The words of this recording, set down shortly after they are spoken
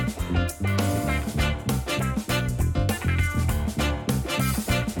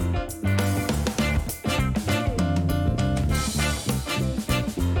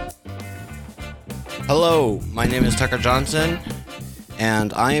Hello, my name is Tucker Johnson,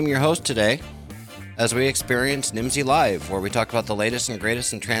 and I am your host today as we experience Nimdzi Live, where we talk about the latest and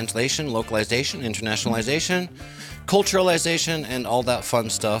greatest in translation, localization, internationalization, culturalization, and all that fun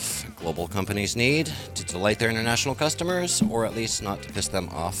stuff global companies need to delight their international customers, or at least not to piss them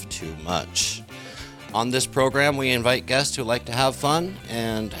off too much. On this program, we invite guests who like to have fun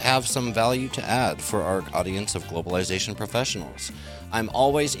and have some value to add for our audience of globalization professionals. I'm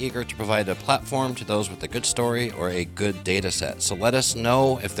always eager to provide a platform to those with a good story or a good data set. So let us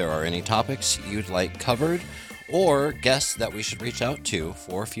know if there are any topics you'd like covered or guests that we should reach out to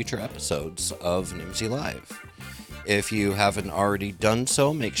for future episodes of Nimdzi Live. If you haven't already done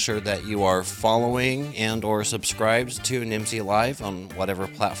so, make sure that you are following and or subscribed to Nimdzi Live on whatever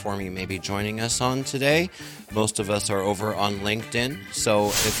platform you may be joining us on today. Most of us are over on LinkedIn, so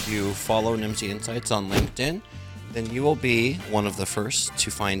if you follow Nimdzi Insights on LinkedIn, then you will be one of the first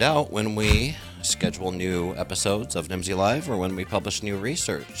to find out when we schedule new episodes of Nimdzi Live or when we publish new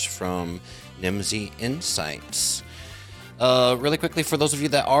research from Nimdzi Insights. Really quickly, for those of you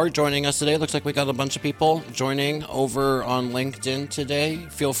that are joining us today, looks like we got a bunch of people joining over on LinkedIn today.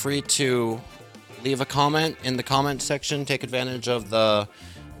 Feel free to leave a comment in the comment section. Take advantage of the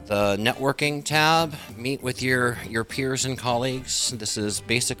networking tab. Meet with your peers and colleagues. This is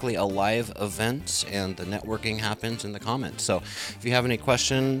basically a live event, and the networking happens in the comments. So if you have any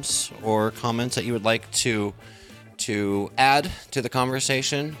questions or comments that you would like to add to the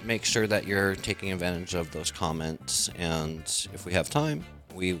conversation, make sure that you're taking advantage of those comments, and if we have time,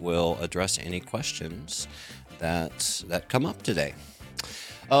 we will address any questions that come up today.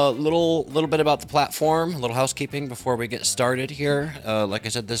 A little bit about the platform, a little housekeeping before we get started here. Like I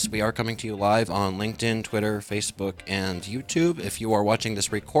said, we are coming to you live on LinkedIn, Twitter, Facebook, and YouTube. If you are watching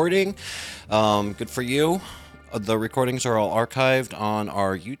this recording, good for you. The recordings are all archived on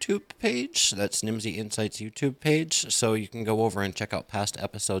our YouTube page. That's Nimdzi Insights YouTube page. So you can go over and check out past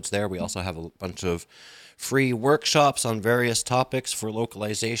episodes there. We also have a bunch of free workshops on various topics for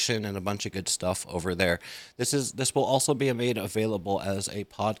localization and a bunch of good stuff over there. This will also be made available as a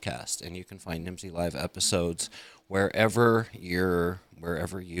podcast, and you can find Nimdzi Live episodes wherever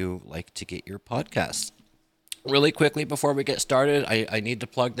you like to get your podcasts. Really quickly before we get started, I need to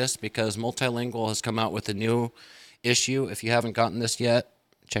plug this because Multilingual has come out with a new issue. If you haven't gotten this yet,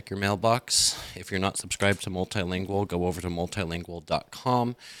 check your mailbox. If you're not subscribed to Multilingual, go over to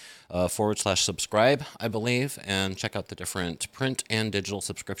multilingual.com /subscribe, I believe, and check out the different print and digital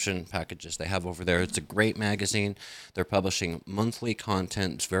subscription packages they have over there. It's a great magazine. They're publishing monthly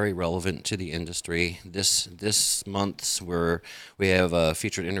content. It's very relevant to the industry. This month, we have a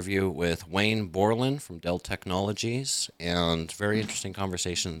featured interview with Wayne Borland from Dell Technologies, and very interesting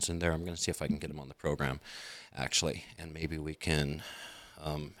conversations in there. I'm going to see if I can get him on the program, actually, and maybe we can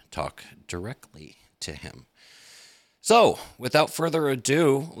talk directly to him. So, without further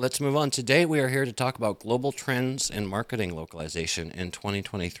ado, let's move on. Today, we are here to talk about global trends in marketing localization in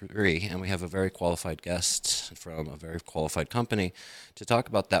 2023, and we have a very qualified guest from a very qualified company to talk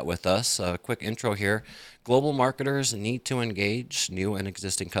about that with us. A quick intro here. Global marketers need to engage new and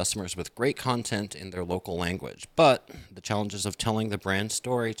existing customers with great content in their local language, but the challenges of telling the brand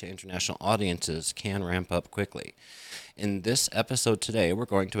story to international audiences can ramp up quickly. In this episode today, we're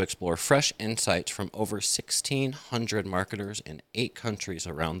going to explore fresh insights from over 1,600 marketers in 8 countries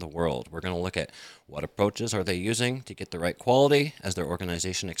around the world. We're going to look at what approaches are they using to get the right quality as their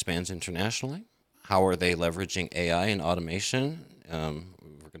organization expands internationally. How are they leveraging AI and automation? We're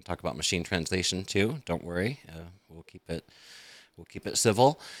going to talk about machine translation too. Don't worry, we'll keep it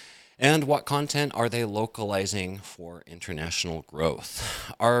civil. And what content are they localizing for international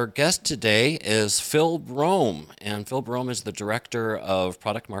growth? Our guest today is Phill Brougham, and Phill Brougham is the Director of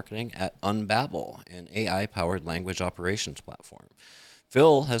Product Marketing at Unbabel, an AI-powered language operations platform.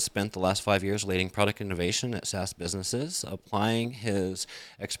 Phill has spent the last 5 years leading product innovation at SaaS businesses, applying his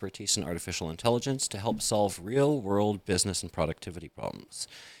expertise in artificial intelligence to help solve real-world business and productivity problems.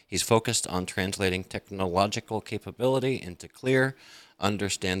 He's focused on translating technological capability into clear,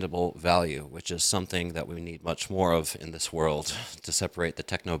 understandable value, which is something that we need much more of in this world to separate the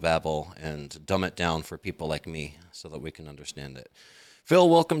technobabble and dumb it down for people like me so that we can understand it. Phill,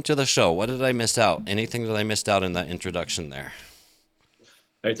 welcome to the show. What did I miss out? Anything that I missed out in that introduction there?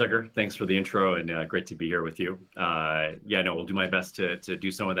 Hey, Tucker. Thanks for the intro, and great to be here with you. We'll do my best to do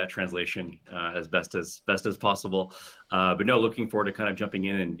some of that translation as best as possible. But no, looking forward to kind of jumping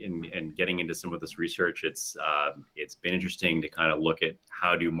in and getting into some of this research. It's been interesting to kind of look at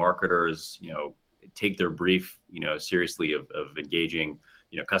how do marketers, take their brief, seriously of engaging,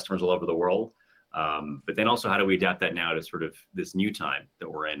 customers all over the world. But then also, how do we adapt that now to sort of this new time that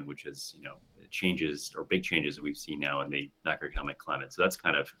we're in, which is, changes or big changes that we've seen now in the macroeconomic climate. So that's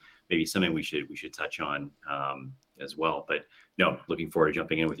kind of maybe something we should touch on as well. But no, looking forward to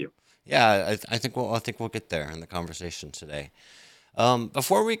jumping in with you. Yeah, I think we'll get there in the conversation today.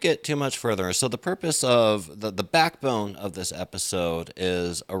 Before we get too much further, so the purpose of the backbone of this episode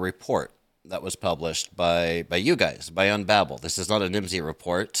is a report that was published by you guys, by Unbabble. This is not a NIMSY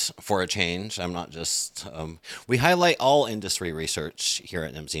report for a change. I'm not just, we highlight all industry research here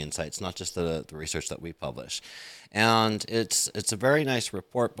at NIMSY Insights, not just the research that we publish. And it's a very nice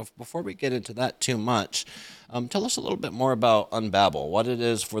report. But before we get into that too much, tell us a little bit more about Unbabble, what it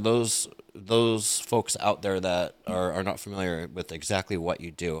is for those folks out there that are not familiar with exactly what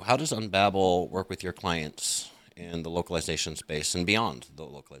you do. How does Unbabble work with your clients in the localization space and beyond the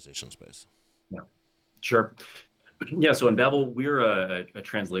localization space? Yeah, sure. Yeah, so in Babel, we're a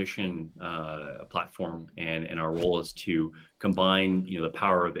translation platform, and our role is to combine, the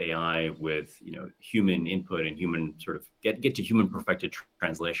power of AI with, human input and human sort of get to human perfected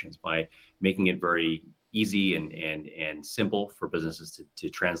translations by making it very easy and simple for businesses to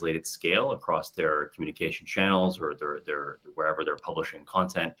translate at scale across their communication channels or their wherever they're publishing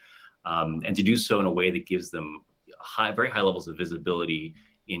content, and to do so in a way that gives them very high levels of visibility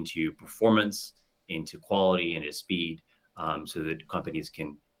into performance, into quality, into speed, so that companies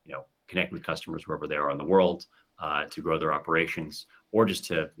can, connect with customers wherever they are in the world, to grow their operations, or just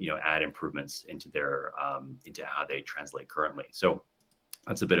to, add improvements into their into how they translate currently. So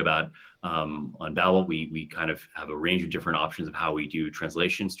that's a bit about on Babel. We kind of have a range of different options of how we do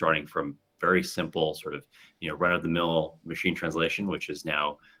translation, starting from very simple sort of, run-of-the-mill machine translation, which is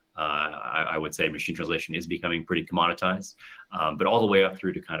now I would say machine translation is becoming pretty commoditized, but all the way up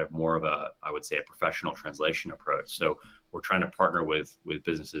through to kind of more of I would say, a professional translation approach. So we're trying to partner with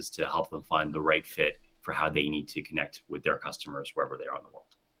businesses to help them find the right fit for how they need to connect with their customers wherever they are in the world.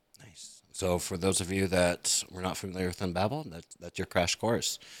 Nice. So for those of you that were not familiar with Unbabble, that's your crash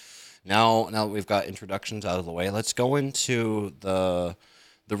course. Now that we've got introductions out of the way, let's go into the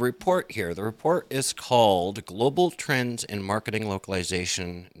report here. The report is called Global Trends in Marketing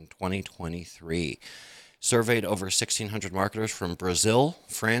Localization in 2023. Surveyed over 1,600 marketers from Brazil,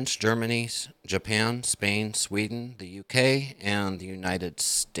 France, Germany, Japan, Spain, Sweden, the UK, and the United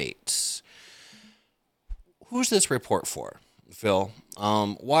States. Who's this report for, Phill?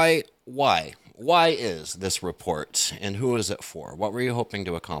 Why is this report, and who is it for? What were you hoping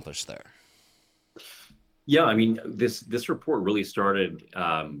to accomplish there? Yeah, I mean, this report really started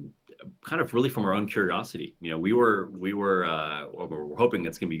kind of really from our own curiosity. We're hoping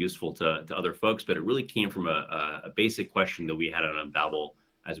it's going to be useful to other folks, but it really came from a basic question that we had on Unbabble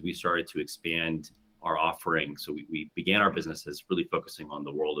as we started to expand our offering. So we began our businesses really focusing on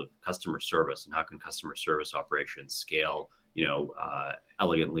the world of customer service and how can customer service operations scale,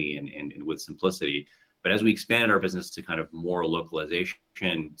 elegantly and with simplicity. But as we expanded our business to kind of more localization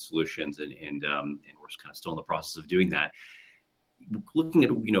solutions, and we're kind of still in the process of doing that, looking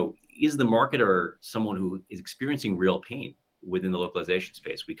at, is the marketer someone who is experiencing real pain within the localization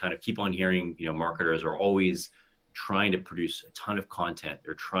space? We kind of keep on hearing, marketers are always trying to produce a ton of content.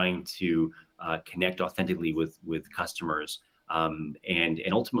 They're trying to connect authentically with customers, and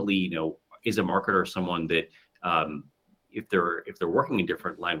ultimately, is a marketer someone that if they're working in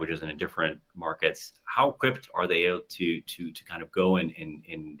different languages and in different markets, how equipped are they able to kind of go and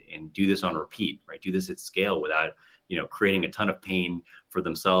do this on repeat, right? Do this at scale without, creating a ton of pain for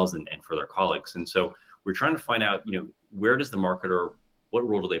themselves and for their colleagues. And so we're trying to find out, where does the marketer, what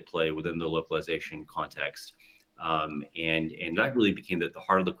role do they play within the localization context? And that really became the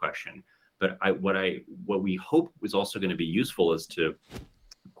heart of the question. But what we hope was also going to be useful is to,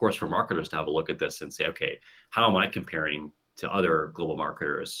 of course, for marketers to have a look at this and say, okay, how am I comparing to other global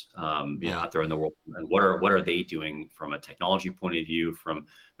marketers, out there in the world, and what are they doing from a technology point of view, from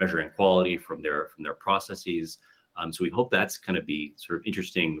measuring quality, from their processes. So we hope that's going to be sort of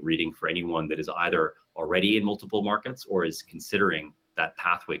interesting reading for anyone that is either already in multiple markets or is considering that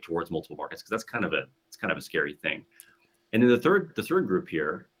pathway towards multiple markets, because that's kind of a scary thing. And then the third group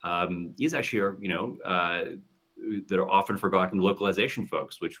here is actually that are often forgotten localization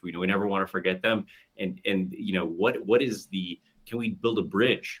folks, which we never want to forget them. And what is can we build a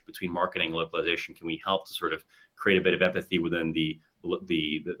bridge between marketing and localization? Can we help to sort of create a bit of empathy within the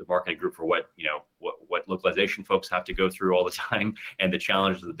marketing group for what localization folks have to go through all the time and the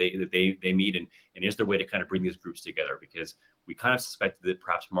challenges that they meet, and is there a way to kind of bring these groups together? Because we kind of suspect that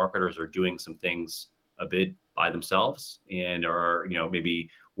perhaps marketers are doing some things a bit by themselves and are maybe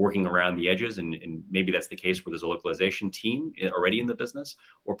working around the edges, and maybe that's the case where there's a localization team already in the business,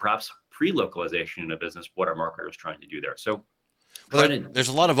 or perhaps pre-localization in a business, what are marketers trying to do there? So Well, trying to, there's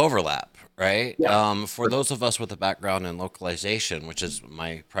a lot of overlap, right? yeah, For those of us with a background in localization, which is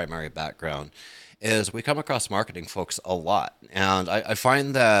my primary background, is we come across marketing folks a lot. And I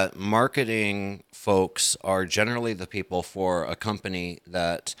find that marketing folks are generally the people for a company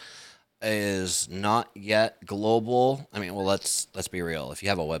that is not yet global. I mean, well, let's be real. If you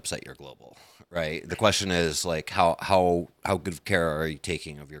have a website, you're global, right? The question is like how good of care are you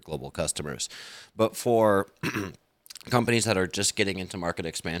taking of your global customers? But for companies that are just getting into market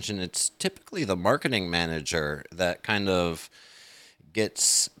expansion, it's typically the marketing manager that kind of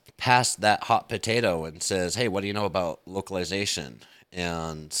gets past that hot potato and says, "Hey, what do you know about localization?"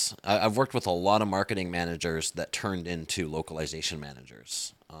 And I've worked with a lot of marketing managers that turned into localization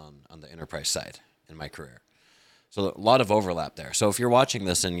managers on the enterprise side in my career. So a lot of overlap there. So if you're watching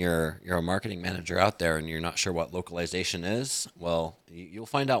this and you're a marketing manager out there and you're not sure what localization is, well, you'll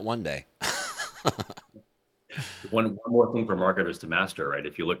find out one day. one more thing for marketers to master, right?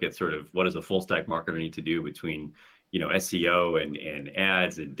 If you look at sort of what does a full stack marketer need to do between, SEO and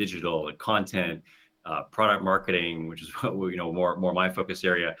ads and digital and content, product marketing, which is more my focus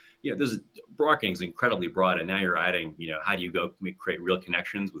area. There's marketing is incredibly broad, and now you're adding, how do you create real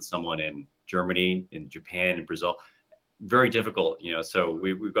connections with someone in Germany, in Japan, in Brazil? Very difficult, so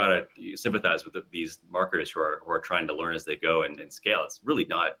we've got to sympathize with these marketers who are trying to learn as they go and scale. It's really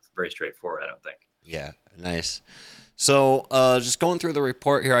not very straightforward, I don't think. Yeah, nice. So, just going through the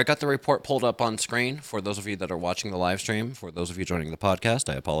report here, I got the report pulled up on screen for those of you that are watching the live stream. For those of you joining the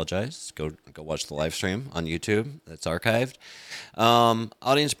podcast, I apologize. Go watch the live stream on YouTube. That's archived.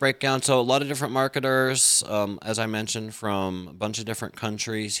 Audience breakdown. So, a lot of different marketers, as I mentioned, from a bunch of different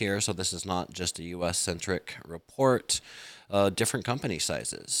countries here. So, this is not just a U.S. centric report. Different company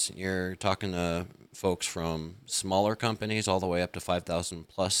sizes. You're talking to folks from smaller companies all the way up to 5,000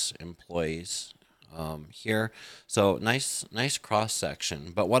 plus employees here. So nice cross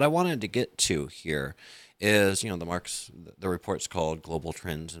section. But what I wanted to get to here is, the report's called Global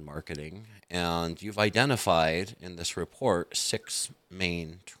Trends in Marketing, and you've identified in this report 6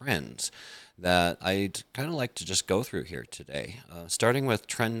 main trends that I'd kind of like to just go through here today. Starting with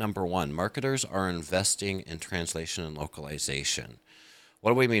trend number 1, marketers are investing in translation and localization.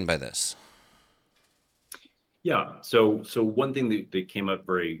 What do we mean by this? Yeah. So one thing that came up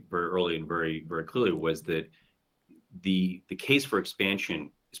very, very early and very, very clearly was that the case for expansion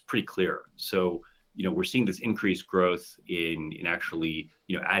is pretty clear. So, we're seeing this increased growth in actually,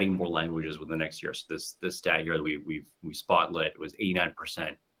 adding more languages within the next year. So this stat here that we spotlit was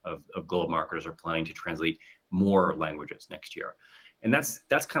 89% of global marketers are planning to translate more languages next year. And that's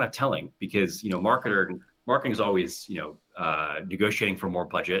kind of telling because, marketing is always, negotiating for more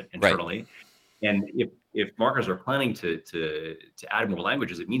budget Right. internally. And if marketers are planning to add more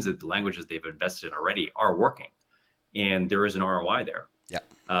languages, it means that the languages they've invested in already are working, and there is an ROI there. Yeah.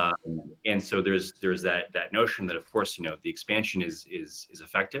 And so there's that notion that, of course, the expansion is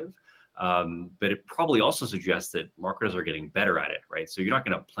effective, but it probably also suggests that marketers are getting better at it, right? So you're not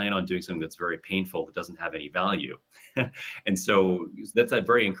going to plan on doing something that's very painful that doesn't have any value, and so that's a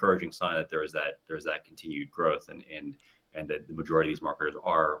very encouraging sign that there's that continued growth and that the majority of these marketers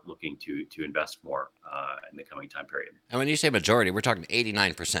are looking to invest more in the coming time period. And when you say majority, we're talking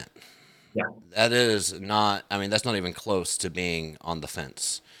 89%. Yeah. That is not, that's not even close to being on the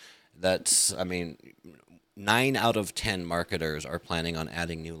fence. That's, 9 out of 10 marketers are planning on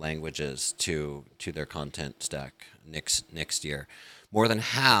adding new languages to their content stack next year. More than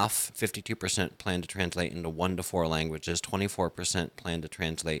half, 52%, plan to translate into 1 to 4 languages, 24% plan to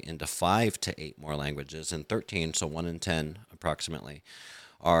translate into 5 to 8 more languages, and 13, so 1 in 10 approximately,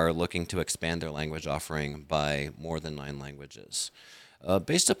 are looking to expand their language offering by more than 9 languages.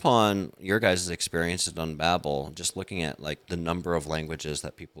 Based upon your guys' experiences on Babbel, just looking at like the number of languages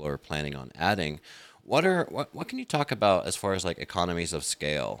that people are planning on adding, what can you talk about as far as like economies of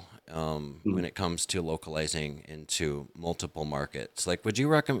scale when it comes to localizing into multiple markets? Like, would you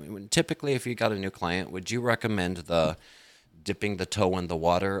recommend, typically if you got a new client, would you recommend the dipping the toe in the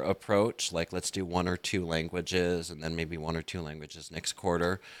water approach, like let's do 1 or 2 languages and then maybe 1 or 2 languages next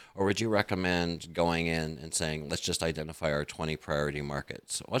quarter? Or would you recommend going in and saying, let's just identify our 20 priority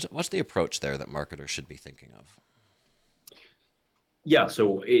markets? What's the approach there that marketers should be thinking of? Yeah,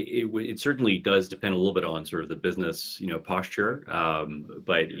 so it certainly does depend a little bit on sort of the business, posture.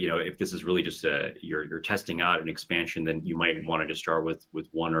 But if this is really just you're testing out an expansion, then you might want to just start with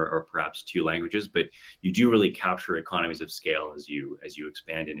 1 or perhaps 2 languages. But you do really capture economies of scale as you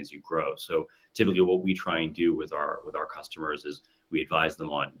expand and as you grow. So typically, what we try and do with our customers is we advise them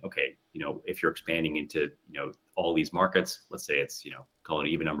on, okay, if you're expanding into, all these markets, let's say it's, call it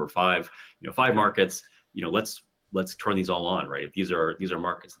even number five, 5 markets, let's turn these all on, right? If these are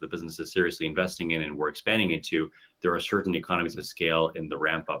markets that the business is seriously investing in and we're expanding into, there are certain economies of scale in the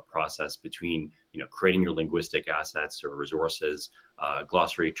ramp up process between, creating your linguistic assets or resources,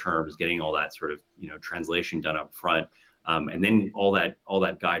 glossary terms, getting all that sort of, translation done up front. And then all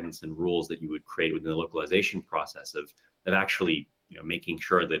that guidance and rules that you would create within the localization process of actually, making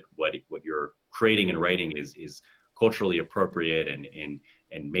sure that what you're creating and writing is culturally appropriate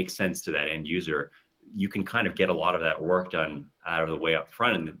and makes sense to that end user. You can kind of get a lot of that work done out of the way up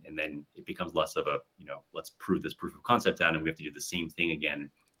front, and then it becomes less of a, let's prove this proof of concept down, and we have to do the same thing again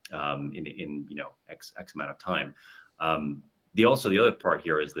in X amount of time. The other part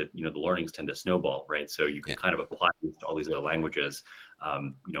here is that the learnings tend to snowball, right? So you can kind of apply these to all these other languages,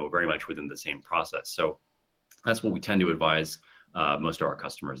 very much within the same process. So that's what we tend to advise most of our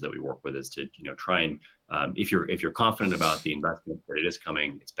customers that we work with, is to try and if you're confident about the investment that it is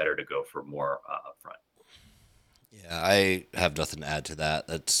coming, it's better to go for more upfront. Yeah, I have nothing to add to that.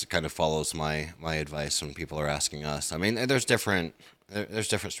 That's kind of follows my advice when people are asking us. I mean, there's different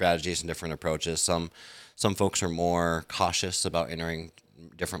strategies and different approaches. Some folks are more cautious about entering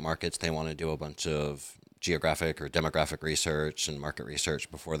different markets. They want to do a bunch of geographic or demographic research and market research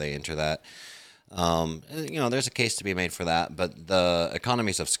before they enter that. There's a case to be made for that, but the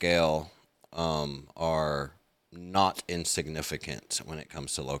economies of scale are not insignificant when it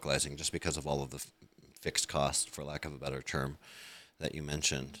comes to localizing, just because of all of the fixed costs, for lack of a better term, that you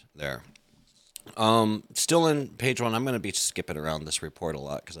mentioned there. Still in page one, I'm going to be skipping around this report a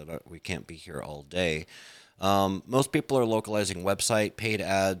lot because we can't be here all day. Most people are localizing website, paid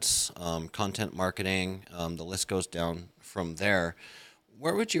ads, content marketing. The list goes down from there.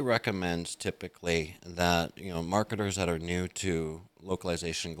 Where would you recommend typically that marketers that are new to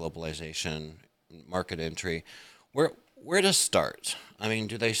localization, globalization, market entry, where to start? I mean,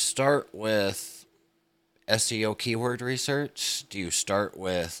 do they start with SEO keyword research? Do you start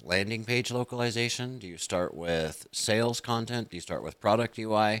with landing page localization? Do you start with sales content? Do you start with product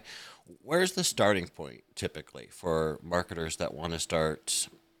UI? Where's the starting point typically for marketers that want to start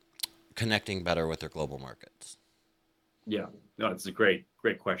connecting better with their global markets? Yeah, no, it's a great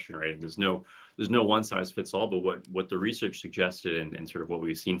question, right? There's no one size fits all, but what the research suggested, and sort of what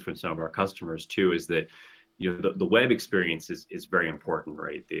we've seen from some of our customers too, is that the web experience is very important,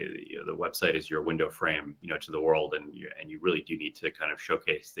 right? The website is your window frame to the world, and you really do need to kind of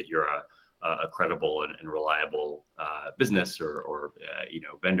showcase that you're a credible and reliable business or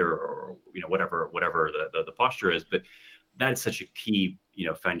vendor, or whatever the posture is. But that's such a key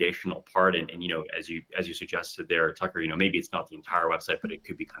foundational part, and as you suggested there, Tucker, maybe it's not the entire website, but it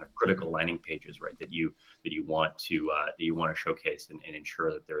could be kind of critical landing pages, right, that you want to showcase and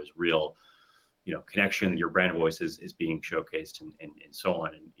ensure that there is real connection, your brand voice is being showcased, and so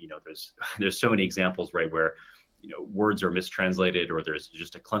on. And there's so many examples, right, where words are mistranslated, or there's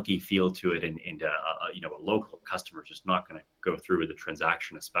just a clunky feel to it, and a local customer is just not going to go through with the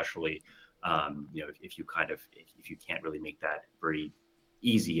transaction, especially if you can't really make that very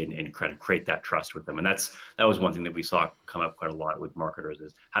easy and kind of create that trust with them. And that was one thing that we saw come up quite a lot with marketers,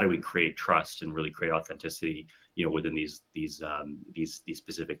 is how do we create trust and really create authenticity within these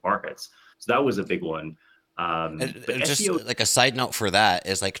specific markets. So that was a big one. But And just SEO, like a side note for that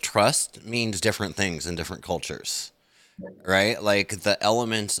is, like, trust means different things in different cultures, right? Like the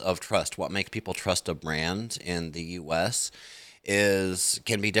elements of trust, what makes people trust a brand in the US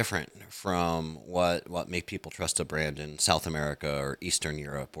can be different from what make people trust a brand in South America or Eastern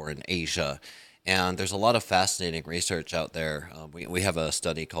Europe or in Asia. And there's a lot of fascinating research out there. We have a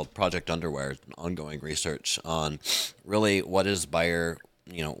study called Project Underwear, ongoing research on really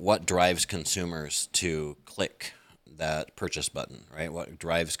what drives consumers to click that purchase button, right? What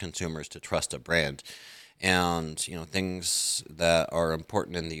drives consumers to trust a brand? And things that are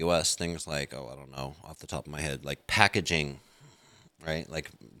important in the U.S., things like, I don't know off the top of my head, like packaging, right?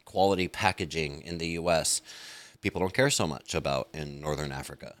 Like quality packaging in the U.S., people don't care so much about in Northern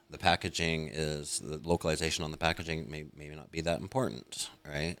Africa. The localization on the packaging may not be that important,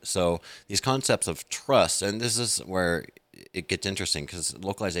 right? So these concepts of trust, and this is where it gets interesting, because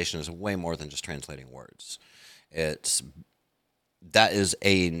localization is way more than just translating words. That is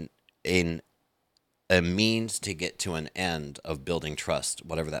a means to get to an end of building trust,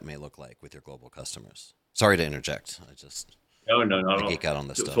 whatever that may look like, with your global customers. Sorry to interject. no, not I at all. geek out on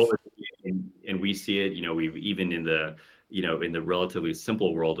this stuff. Totally. And we see it, we've even in the relatively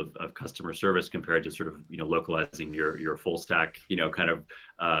simple world of customer service, compared to sort of localizing your full stack kind of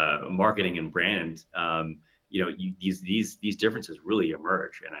marketing and brand. these differences really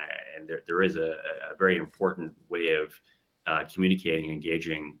emerge, and there is a very important way of communicating,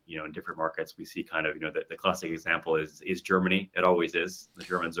 engaging, in different markets. We see kind of, the classic example is Germany. It always is. The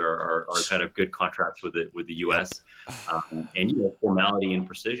Germans are kind of good contracts with the Yep. U.S. And formality and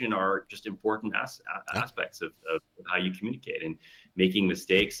precision are just important Yeah. aspects of how you communicate, and making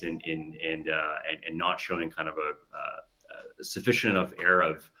mistakes and not showing kind of a sufficient enough air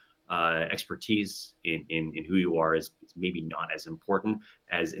of expertise in who you are is maybe not as important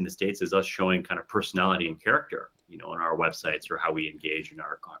as in the States as us showing kind of personality and character, on our websites or how we engage in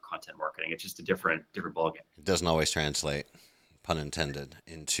our content marketing. It's just a different ballgame. It doesn't always translate, pun intended,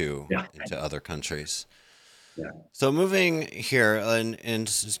 Yeah. into other countries. Yeah. So moving here and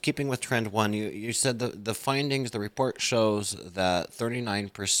keeping with trend one, you said the findings, the report shows that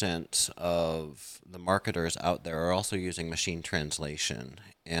 39% of the marketers out there are also using machine translation.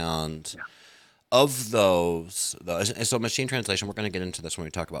 And of those, so machine translation, we're going to get into this when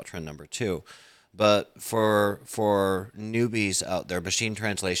we talk about trend number two. But for newbies out there, machine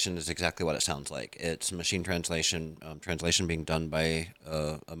translation is exactly what it sounds like. It's machine translation, translation being done by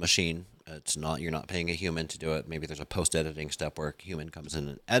a machine. It's not, you're not paying a human to do it. Maybe there's a post editing step where a human comes in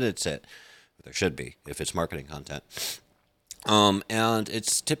and edits it. There should be if it's marketing content. And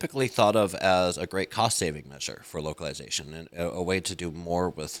it's typically thought of as a great cost saving measure for localization and a way to do more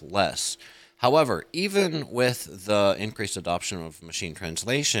with less. However, even with the increased adoption of machine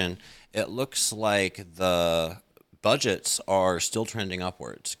translation, it looks like the budgets are still trending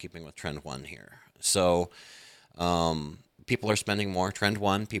upwards, keeping with trend one here. So people are spending more. Trend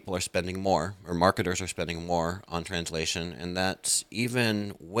one, people are spending more, or marketers are spending more on translation, and that's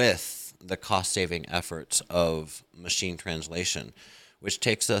even with the cost saving efforts of machine translation, which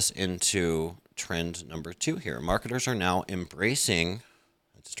takes us into trend number two here. Marketers are now embracing,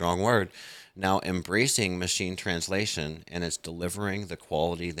 that's a strong word, now embracing machine translation, and it's delivering the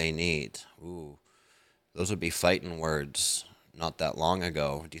quality they need. Ooh, those would be fighting words not that long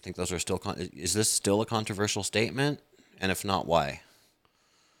ago. Do you think those are still, is this still a controversial statement? And if not, why?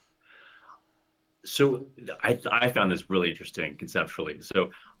 So I found this really interesting conceptually. So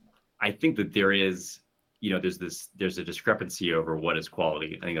I think that there is, there's a discrepancy over what is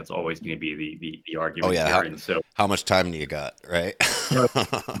quality. I think that's always going to be the Oh argument yeah, here. And so how much time do you got, right?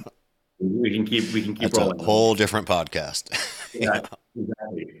 we can keep That's a rolling. whole different podcast. Yeah,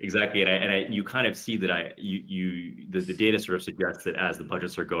 exactly. You kind of see that the data sort of suggests that as the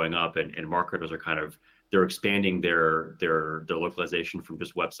budgets are going up, and marketers are kind of, they're expanding their localization from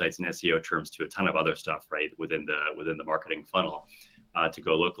just websites and SEO terms to a ton of other stuff, right, within the marketing funnel, to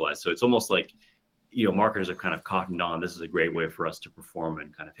go localize. So it's almost like, marketers have kind of cottoned on, this is a great way for us to perform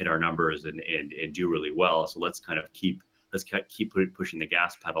and kind of hit our numbers and do really well. So let's keep pushing the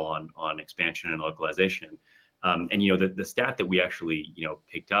gas pedal on expansion and localization. And the stat that we actually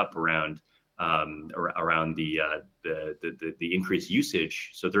picked up around the increased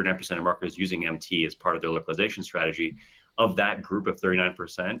usage. So 39% of marketers using MT as part of their localization strategy. Of that group of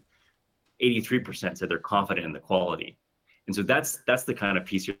 39%, 83% said they're confident in the quality. And so that's the kind of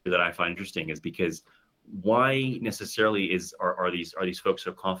piece here that I find interesting, is because why necessarily are these folks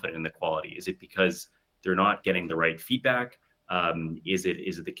so confident in the quality? Is it because they're not getting the right feedback? Is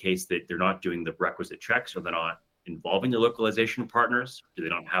it the case that they're not doing the requisite checks, or they're not involving their localization partners? Do they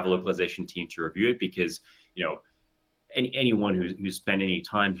not have a localization team to review it? Because anyone who's spent any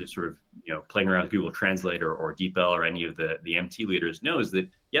time just sort of playing around with Google Translate or DeepL or any of the MT leaders knows that,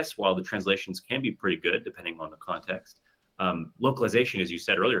 yes, while the translations can be pretty good depending on the context, localization, as you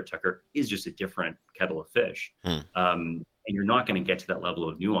said earlier, Tucker, is just a different kettle of fish. And you're not going to get to that level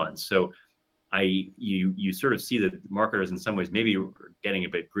of nuance. So you sort of see that marketers in some ways maybe getting a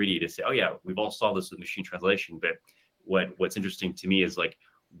bit greedy to say, oh yeah, we've all solved this with machine translation. But what's interesting to me is, like,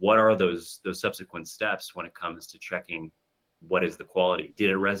 what are those subsequent steps when it comes to checking what is the quality? Did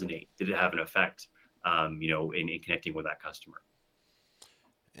it resonate? Did it have an effect, in connecting with that customer?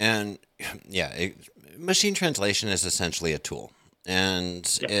 And yeah, machine translation is essentially a tool, and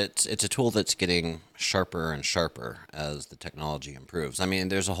Yeah. it's a tool that's getting sharper and sharper as the technology improves. I mean,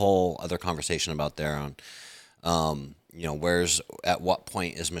 there's a whole other conversation about there on, at what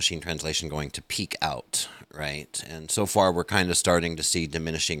point is machine translation going to peak out, right? And so far, we're kind of starting to see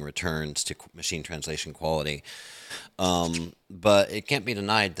diminishing returns to machine translation quality. But it can't be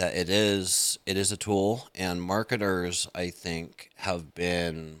denied that it is a tool, and marketers, I think, have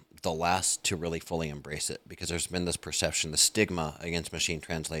been the last to really fully embrace it, because there's been this perception, the stigma against machine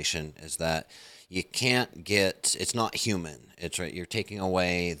translation is that you can't get, it's not human. It's right, you're taking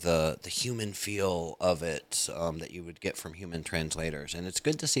away the human feel of it, that you would get from human translators. And it's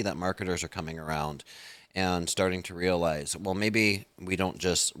good to see that marketers are coming around and starting to realize, well, maybe we don't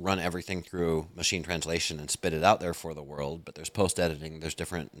just run everything through machine translation and spit it out there for the world, but there's post editing, there's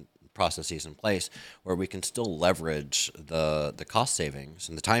different processes in place where we can still leverage the cost savings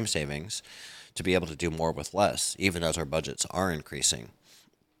and the time savings to be able to do more with less, even as our budgets are increasing.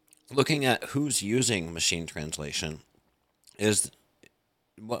 Looking at who's using machine translation is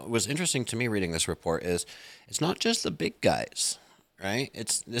what was interesting to me reading this report is it's not just the big guys, right?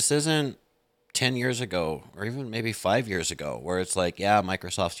 This isn't 10 years ago or even maybe 5 years ago where it's like, yeah,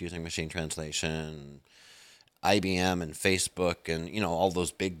 Microsoft's using machine translation, IBM and Facebook and all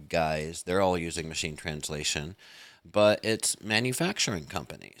those big guys, they're all using machine translation, but it's manufacturing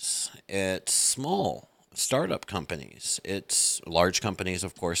companies, it's small startup companies, it's large companies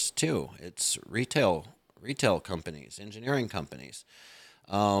of course too, it's retail companies, engineering companies.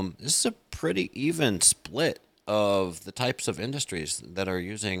 This is a pretty even split of the types of industries that are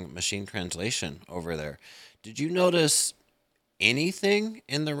using machine translation over there. Did you notice anything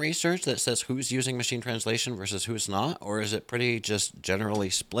in the research that says who's using machine translation versus who's not? Or is it pretty just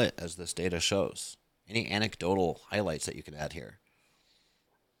generally split as this data shows? Any anecdotal highlights that you can add here?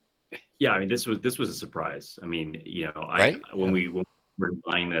 Yeah, I mean, this was a surprise. I mean, I Right? when Yeah. we were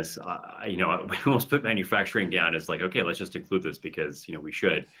buying this, we almost put manufacturing down as like, okay, let's just include this because we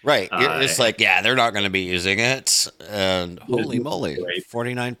should. Right. It's And like, yeah, they're not going to be using it. And there's holy no moly, way. Yeah,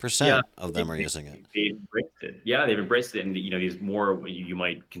 49% of them are using it. they embraced it. Yeah, they've embraced it, and these more what you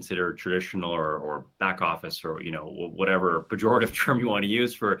might consider traditional or back office or whatever pejorative term you want to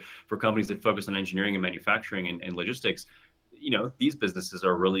use for companies that focus on engineering and manufacturing and logistics. These businesses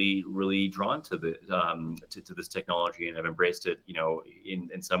are really drawn to to this technology and have embraced it.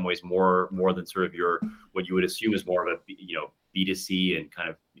 In some ways more than sort of your what you would assume is more of a B2C and kind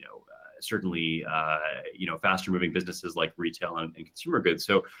of certainly faster moving businesses like retail and consumer goods.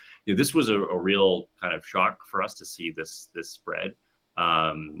 So this was a real kind of shock for us to see this spread.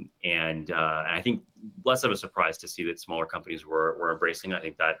 And I think less of a surprise to see that smaller companies were embracing. I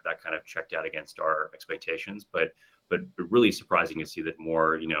think that kind of checked out against our expectations, but really surprising to see that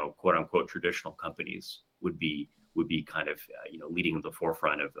more quote unquote traditional companies would be kind of leading the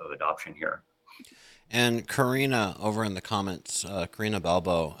forefront of adoption here. And Karina over in the comments, Karina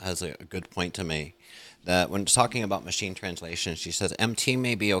Balbo has a good point to me that when talking about machine translation, she says MT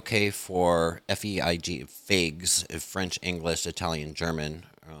may be okay for FEIG, FIGs, French, English, Italian, German.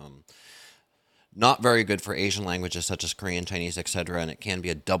 Not very good for Asian languages such as Korean, Chinese, etc. And it can be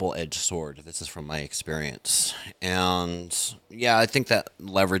a double-edged sword. This is from my experience. And yeah, I think that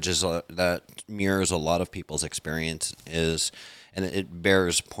leverages, that mirrors a lot of people's experience is, and it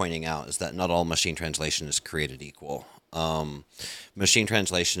bears pointing out, is that not all machine translation is created equal. Machine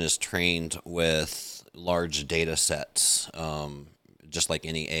translation is trained with large data sets, just like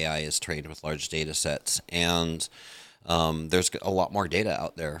any AI is trained with large data sets. And there's a lot more data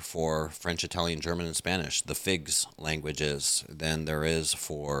out there for French, Italian, German, and Spanish, the FIGS languages, than there is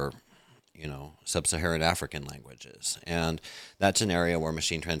for, sub-Saharan African languages. And that's an area where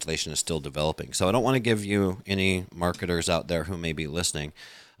machine translation is still developing. So I don't want to give you any marketers out there who may be listening.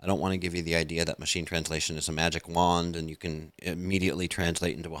 I don't want to give you the idea that machine translation is a magic wand and you can immediately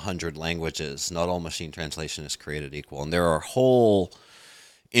translate into 100 languages. Not all machine translation is created equal. And there are whole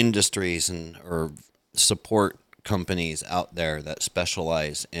industries or support companies out there that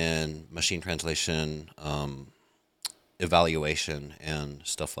specialize in machine translation, evaluation, and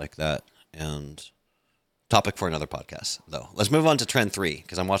stuff like that. And topic for another podcast, though. Let's move on to trend 3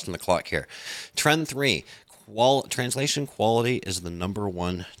 because I'm watching the clock here. Trend 3. Translation quality is the number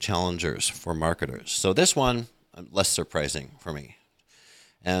one challengers for marketers. So this one, less surprising for me.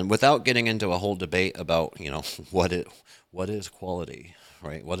 And without getting into a whole debate about, what is quality,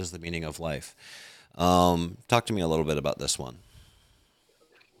 right? What is the meaning of life? Talk to me a little bit about this one.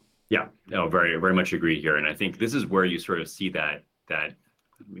 Yeah, no, very much agree here. And I think this is where you sort of see that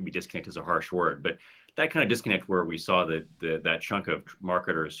maybe disconnect is a harsh word, but that kind of disconnect where we saw that chunk of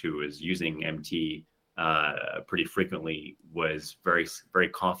marketers who is using MT pretty frequently was very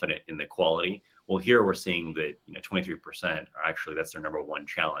confident in the quality. Well, here we're seeing that 23% are actually that's their number one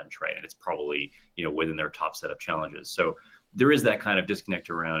challenge, right? And it's probably within their top set of challenges. So there is that kind of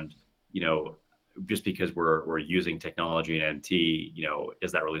disconnect around just because we're using technology and MT,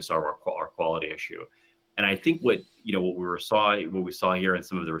 does that really solve our quality issue? And I think what we saw here in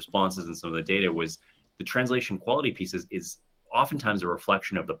some of the responses and some of the data was the translation quality pieces is oftentimes a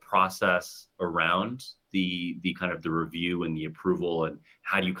reflection of the process around the kind of the review and the approval and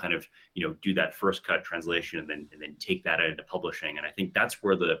how do you kind of do that first cut translation and then take that into publishing. And I think that's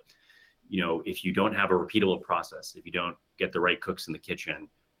where if you don't have a repeatable process, if you don't get the right cooks in the kitchen,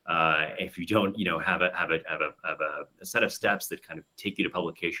 If you don't, have a set of steps that kind of take you to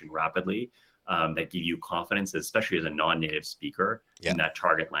publication rapidly, that give you confidence, especially as a non-native speaker Yeah. in that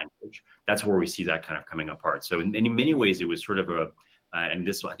target language. That's where we see that kind of coming apart. So in many ways, it was sort of and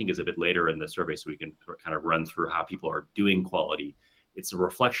this I think is a bit later in the survey, so we can kind of run through how people are doing quality. It's a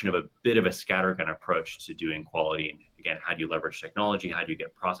reflection of a bit of a scattergun approach to doing quality. And again, how do you leverage technology? How do you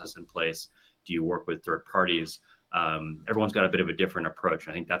get process in place? Do you work with third parties? Everyone's got a bit of a different approach.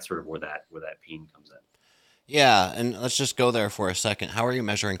 I think that's sort of where that pain comes in. Yeah, and let's just go there for a second. How are you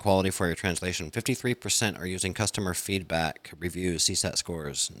measuring quality for your translation? 53% are using customer feedback, reviews, CSAT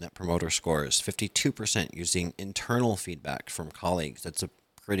scores, net promoter scores. 52% using internal feedback from colleagues. That's a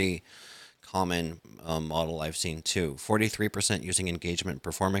pretty common model I've seen too. 43% using engagement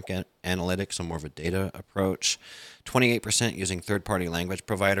performance analytics, so more of a data approach. 28% using third-party language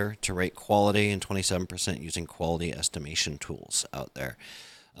provider to rate quality, and 27% using quality estimation tools out there.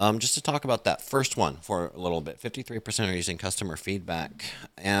 Just to talk about that first one for a little bit, 53% are using customer feedback.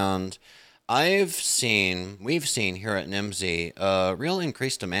 And we've seen here at NIMSY real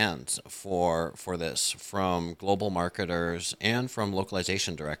increased demands for this from global marketers and from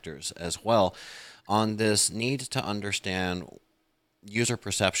localization directors as well on this need to understand user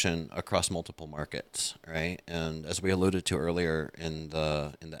perception across multiple markets, right? And as we alluded to earlier in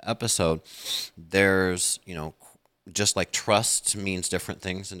the episode, there's, just like trust means different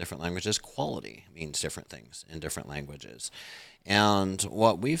things in different languages, quality means different things in different languages. And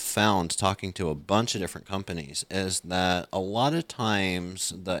what we've found talking to a bunch of different companies is that a lot of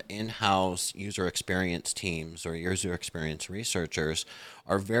times the in-house user experience teams or user experience researchers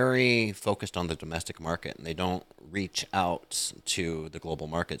are very focused on the domestic market, and they don't reach out to the global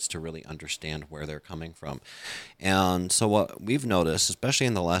markets to really understand where they're coming from. And so what we've noticed, especially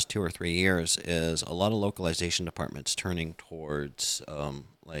in the last 2 or 3 years, is a lot of localization departments turning towards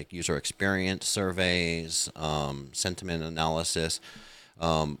like user experience surveys, sentiment analysis,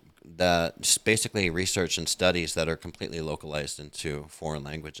 that just basically research and studies that are completely localized into foreign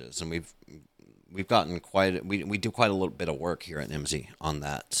languages. And we've gotten we do quite a little bit of work here at NIMSY on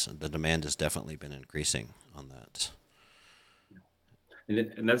that. The demand has definitely been increasing on that.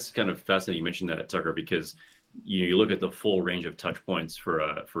 And that's kind of fascinating. You mentioned that, Tucker, because you look at the full range of touch points for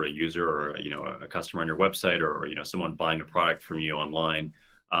a user or a customer on your website or someone buying a product from you online.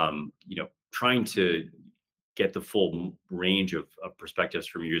 Trying to get the full range of perspectives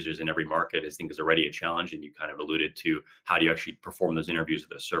from users in every market, I think, is already a challenge. And you kind of alluded to how do you actually perform those interviews or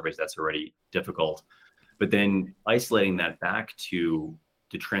those surveys? That's already difficult. But then isolating that back to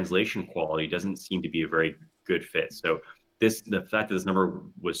translation quality doesn't seem to be a very good fit. So the fact that this number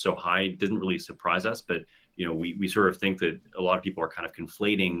was so high didn't really surprise us, but we sort of think that a lot of people are kind of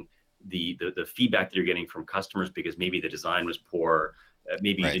conflating the feedback that you're getting from customers because maybe the design was poor,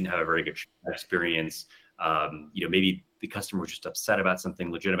 maybe you Right. didn't have a very good experience, maybe the customer was just upset about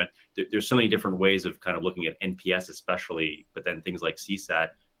something legitimate. There's so many different ways of kind of looking at NPS, especially, but then things like CSAT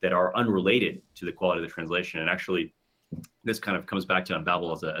that are unrelated to the quality of the translation. And actually, this kind of comes back to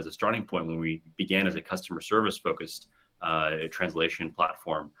Unbabel as a starting point when we began as a customer service focused translation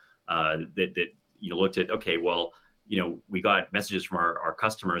platform that looked at, okay, well, we got messages from our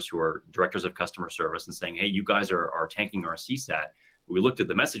customers who are directors of customer service and saying, hey, you guys are tanking our CSAT. We looked at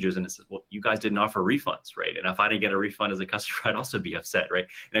the messages and it says, well, you guys didn't offer refunds, right? And if I didn't get a refund as a customer, I'd also be upset, right?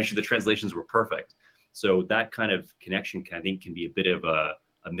 And actually the translations were perfect. So that kind of connection, I think, can be a bit of a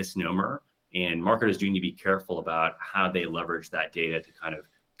misnomer. And marketers do need to be careful about how they leverage that data to kind of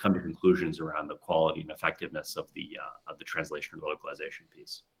come to conclusions around the quality and effectiveness of the translation or the localization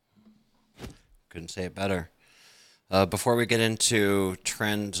piece. Couldn't say it better. Before we get into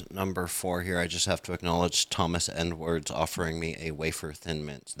trend number 4 here, I just have to acknowledge Thomas Edwards offering me a wafer thin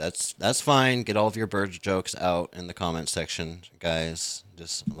mint. That's fine. Get all of your bird jokes out in the comment section, guys.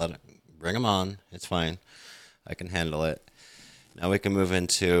 Just bring them on. It's fine. I can handle it. Now we can move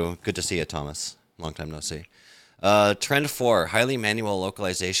into. Good to see you, Thomas. Long time no see. Trend 4: highly manual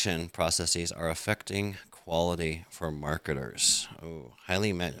localization processes are affecting quality for marketers. Oh,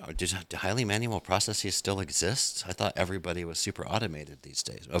 do highly manual processes still exist? I thought everybody was super automated these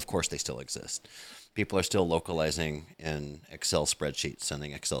days. Of course, they still exist. People are still localizing in Excel spreadsheets,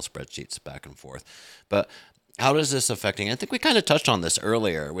 sending Excel spreadsheets back and forth. But how is this affecting? I think we kind of touched on this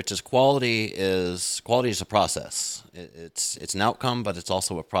earlier, which is quality is a process. It's an outcome, but it's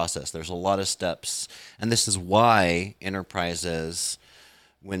also a process. There's a lot of steps, and this is why enterprises,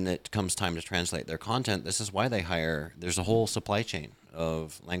 when it comes time to translate their content, this is why they hire. There's a whole supply chain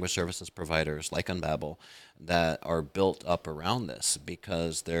of language services providers like Unbabel that are built up around this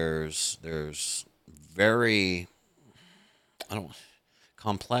because there's very I don't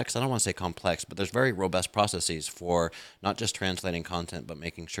complex. I don't want to say complex, but there's very robust processes for not just translating content, but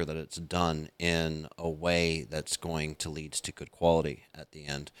making sure that it's done in a way that's going to lead to good quality at the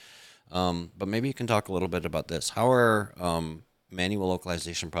end. But maybe you can talk a little bit about this. How are manual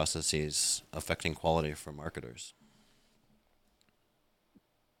localization processes affecting quality for marketers?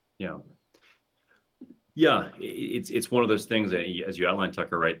 Yeah. Yeah, it's one of those things that, as you outlined,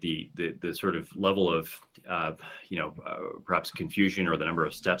 Tucker, right? The sort of level of perhaps confusion, or the number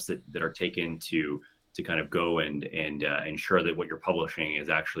of steps that are taken to kind of go and ensure that what you're publishing is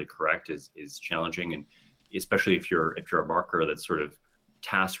actually correct is challenging, and especially if you're a marketer that's sort of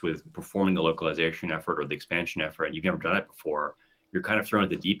tasked with performing the localization effort or the expansion effort, and you've never done it before. You're kind of thrown at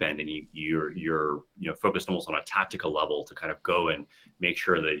the deep end, and you're focused almost on a tactical level to kind of go and make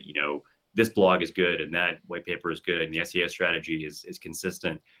sure that this blog is good and that white paper is good and the SEO strategy is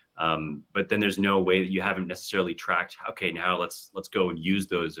consistent. But then there's no way that you haven't necessarily tracked, okay, now let's go and use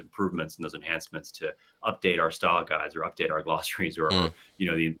those improvements and those enhancements to update our style guides or update our glossaries, or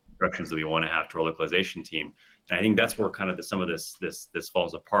the instructions that we want to have to our localization team. And I think that's where kind of some of this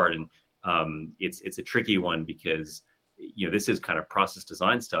falls apart. And it's a tricky one, because this is kind of process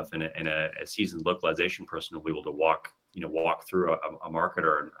design stuff, and a seasoned localization person will be able to walk through a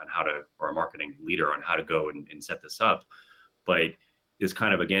marketer on how to, or a marketing leader on how to go and set this up. But this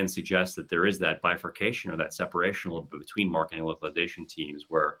kind of, again, suggests that there is that bifurcation or that separation a little bit between marketing and localization teams,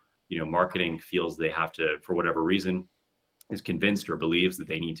 where marketing feels they have to, for whatever reason, is convinced or believes that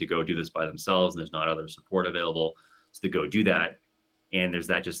they need to go do this by themselves, and there's not other support available, so they go do that. And there's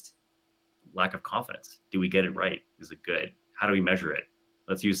that just lack of confidence. Do we get it right? Is it good? How do we measure it?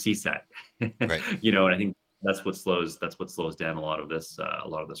 Let's use CSAT. Right. And I think that's what slows down a lot of this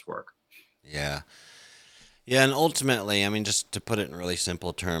work. Yeah. Yeah, and ultimately, I mean, just to put it in really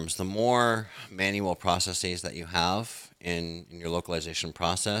simple terms, the more manual processes that you have in your localization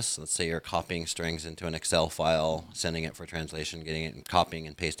process, let's say you're copying strings into an Excel file, sending it for translation, getting it, and copying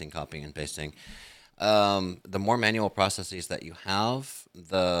and pasting, the more manual processes that you have,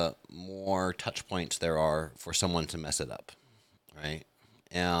 the more touch points there are for someone to mess it up, right?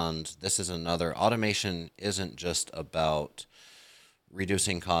 And this is another, automation isn't just about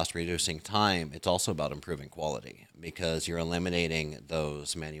reducing cost, reducing time. It's also about improving quality, because you're eliminating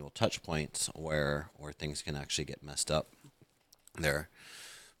those manual touch points where things can actually get messed up there.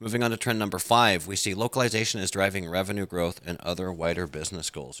 Moving on to trend number 5, we see localization is driving revenue growth and other wider business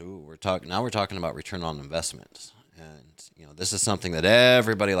goals. Ooh, we're talking about return on investment. And this is something that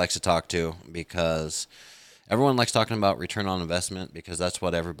everybody likes to talk to, because everyone likes talking about return on investment, because that's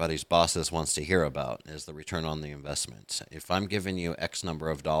what everybody's bosses wants to hear about, is the return on the investment. If I'm giving you X number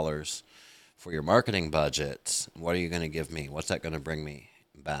of dollars for your marketing budget, what are you going to give me? What's that going to bring me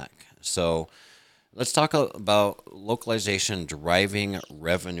back? So let's talk about localization driving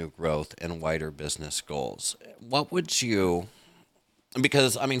revenue growth and wider business goals. What would you,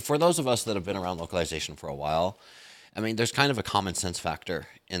 because I mean, for those of us that have been around localization for a while, I mean, there's kind of a common sense factor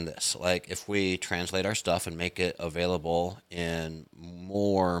in this. Like, if we translate our stuff and make it available in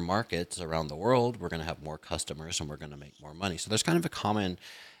more markets around the world, we're going to have more customers and we're going to make more money. So there's kind of a common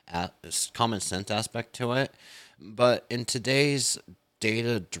sense aspect to it. But in today's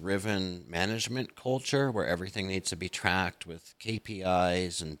data-driven management culture, where everything needs to be tracked with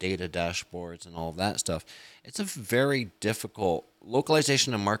KPIs and data dashboards and all of that stuff, it's a very difficult,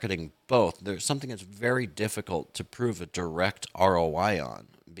 localization and marketing both, there's something that's very difficult to prove a direct ROI on.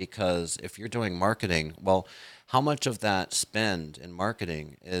 Because if you're doing marketing, well, how much of that spend in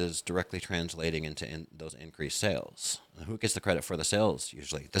marketing is directly translating into those increased sales? Who gets the credit for the sales?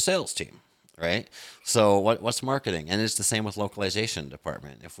 Usually the sales team, right? So what's marketing? And it's the same with localization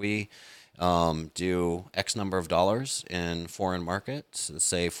department. If we do X number of dollars in foreign markets,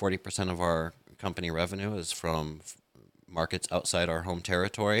 say 40% of our company revenue is from markets outside our home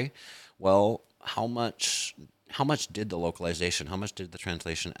territory, well, how much did the localization, how much did the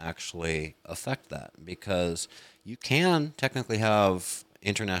translation actually affect that? Because you can technically have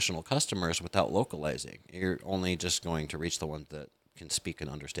international customers without localizing. You're only just going to reach the ones that can speak and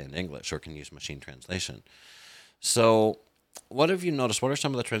understand English or can use machine translation. So what have you noticed? What are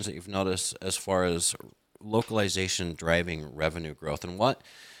some of the trends that you've noticed as far as localization driving revenue growth? And what,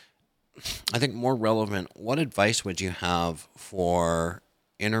 I think more relevant, what advice would you have for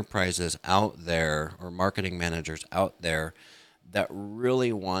enterprises out there or marketing managers out there that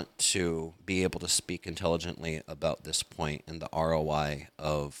really want to be able to speak intelligently about this point and the ROI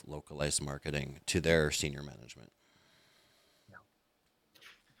of localized marketing to their senior management?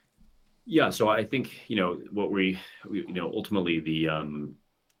 Yeah, so I think what we ultimately the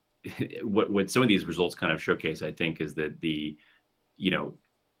what some of these results kind of showcase, I think, is that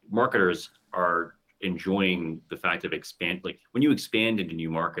marketers are enjoying the fact of expand. Like when you expand into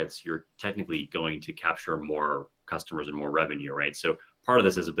new markets, you're technically going to capture more customers and more revenue, right? So part of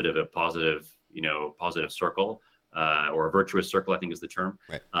this is a bit of a positive circle, or a virtuous circle, I think is the term,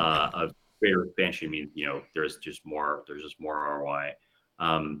 Right. of greater expansion means, there's just more ROI.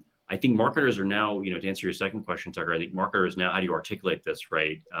 I think marketers are now, to answer your second question, Tucker, I think marketers now, how do you articulate this,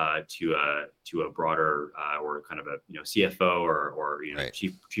 right, to a broader, or kind of a, CFO or Right.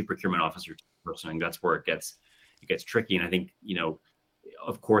 chief procurement officer person? And that's where it gets tricky. And I think,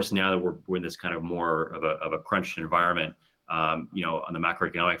 of course, now that we're in this kind of more of a crunched environment, on the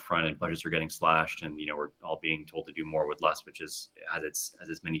macroeconomic front, and budgets are getting slashed, and we're all being told to do more with less, which has its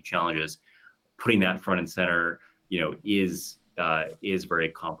many challenges. Putting that front and center, is very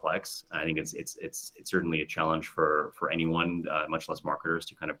complex. I think it's certainly a challenge for anyone, much less marketers,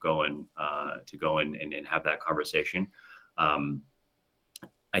 to kind of go and have that conversation.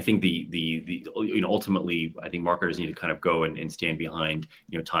 I think ultimately, I think marketers need to kind of go and stand behind,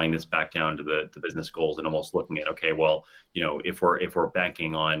 tying this back down to the business goals, and almost looking at, okay, well, if we're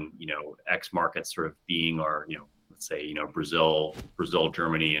banking on, X markets sort of being our, let's say, Brazil,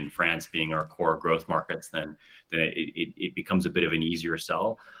 Germany, and France being our core growth markets, then it becomes a bit of an easier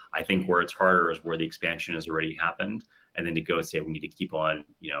sell. I think where it's harder is where the expansion has already happened, and then to go say we need to keep on,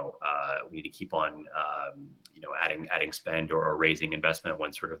 adding spend or raising investment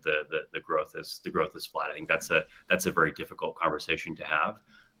when sort of the growth is flat. I think that's a very difficult conversation to have.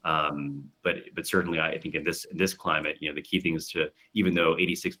 But certainly, I think in this climate, the key thing is to, even though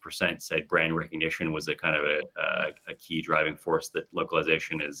 86% said brand recognition was a kind of a key driving force that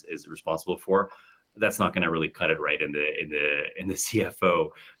localization is responsible for, that's not going to really cut it right in the CFO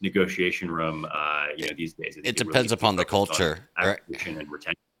negotiation room. These days, It depends upon the culture, right? And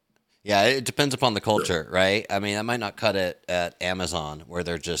retention. Yeah, it depends upon the culture, right? I mean, I might not cut it at Amazon where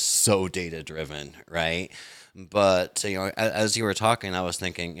they're just so data driven, right? But, as you were talking, I was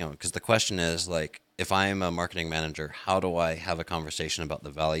thinking, because the question is like, if I'm a marketing manager, how do I have a conversation about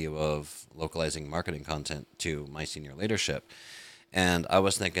the value of localizing marketing content to my senior leadership? And I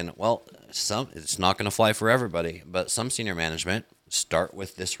was thinking, well, it's not going to fly for everybody, but some senior management start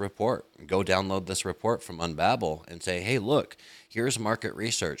with this report. Go download this report from Unbabel and say, hey, look, here's market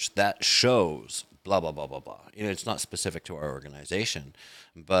research that shows blah, blah, blah, blah, blah. It's not specific to our organization,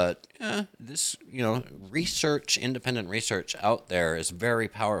 but this, research, independent research out there is very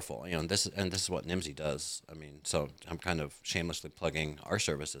powerful. This is what Nimdzi does. I mean, so I'm kind of shamelessly plugging our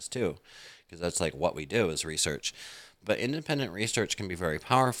services too, because that's like what we do is research. But independent research can be very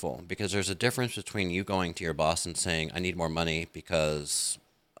powerful because there's a difference between you going to your boss and saying, I need more money because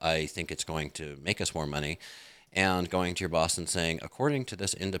I think it's going to make us more money, and going to your boss and saying, according to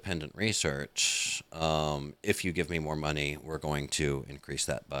this independent research, if you give me more money, we're going to increase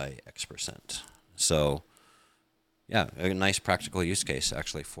that by X%. So, yeah, a nice practical use case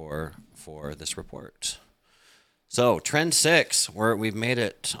actually for this report. So trend 6, where we've made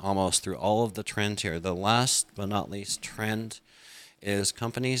it almost through all of the trends here. The last but not least trend is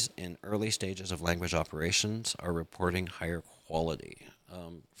companies in early stages of language operations are reporting higher quality.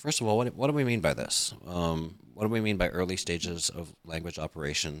 First of all, what do we mean by this? What do we mean by early stages of language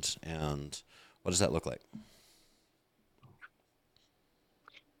operations, and what does that look like?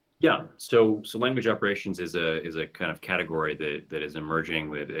 Yeah, so language operations is a kind of category that is emerging.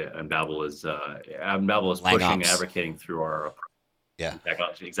 With Unbabel is pushing and advocating through our yeah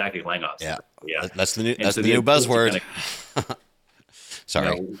exactly LangOps. Yeah, that's the new buzzword.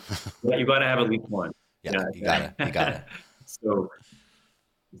 Sorry, you got to have at least one. Yeah, you got it. So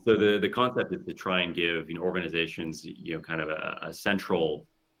the concept is to try and give organizations kind of a central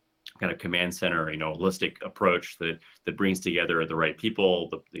kind of command center, holistic approach that brings together the right people,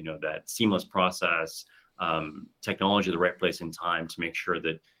 that seamless process, technology at the right place and time to make sure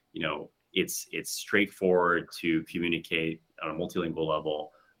that it's straightforward to communicate on a multilingual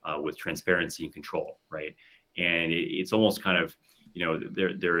level with transparency and control, right? And it's almost kind of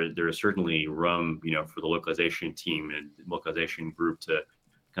there is certainly room for the localization team and localization group to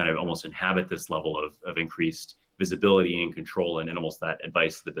kind of almost inhabit this level of increased visibility and control and almost that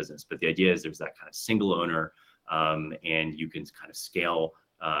advice to the business. But the idea is there's that kind of single owner, and you can kind of scale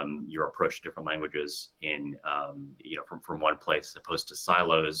your approach to different languages in from one place, as opposed to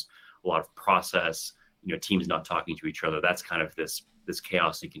silos, a lot of process, teams not talking to each other. That's kind of this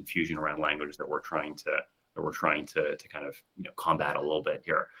chaos and confusion around language that we're trying to kind of combat a little bit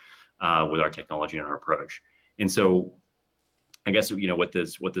here with our technology and our approach. And so I guess what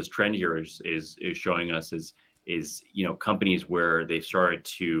this trend here is showing us is companies where they've started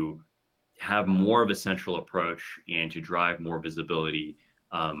to have more of a central approach and to drive more visibility,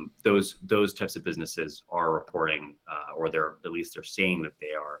 those types of businesses are reporting, or they're at least they're saying that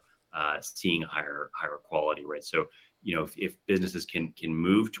they are seeing higher quality, right? So if businesses can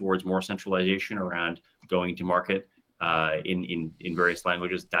move towards more centralization around going to market in various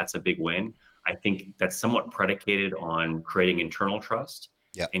languages, that's a big win. I think that's somewhat predicated on creating internal trust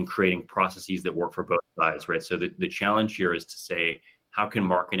Yeah. and creating processes that work for both sides, right? So the challenge here is to say, how can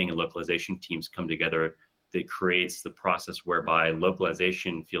marketing and localization teams come together that creates the process whereby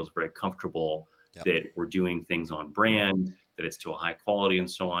localization feels very comfortable, Yeah. that we're doing things on brand, that it's to a high quality and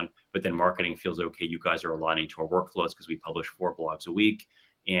so on. But then marketing feels, okay, you guys are aligning to our workflows because we publish 4 blogs a week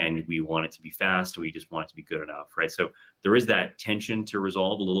and we want it to be fast. We just want it to be good enough, right? So there is that tension to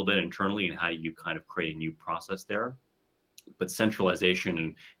resolve a little bit internally, and how do you kind of create a new process there? But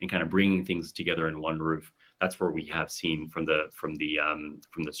centralization and kind of bringing things together in one roof, that's where we have seen from the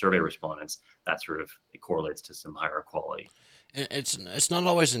survey respondents, that sort of it correlates to some higher quality. It's not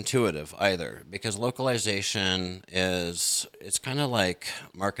always intuitive either, because localization it's kind of like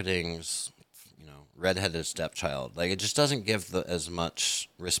marketing's redheaded stepchild. Like, it just doesn't give as much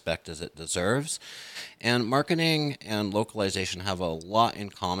respect as it deserves. And marketing and localization have a lot in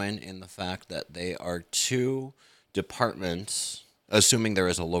common in the fact that they are two departments, assuming there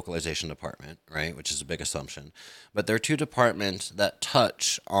is a localization department, right, which is a big assumption. But they're two departments that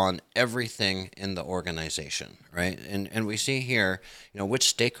touch on everything in the organization, right? And we see here,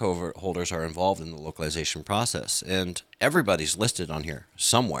 which stakeholders are involved in the localization process, and everybody's listed on here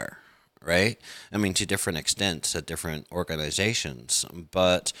somewhere, right? I mean, to different extents at different organizations,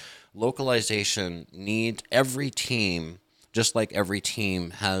 but localization needs every team, just like every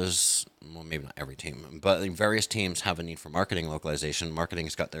team has, well, maybe not every team, but various teams have a need for marketing localization.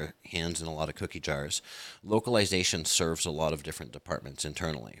 Marketing's got their hands in a lot of cookie jars. Localization serves a lot of different departments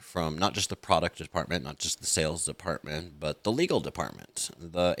internally, from not just the product department, not just the sales department, but the legal department,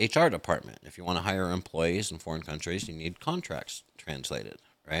 the HR department. If you want to hire employees in foreign countries, you need contracts translated,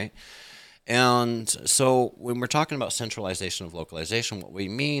 right? And so when we're talking about centralization of localization, what we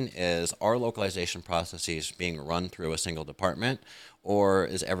mean is, are localization processes being run through a single department, or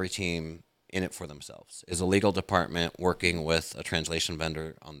is every team in it for themselves? Is a legal department working with a translation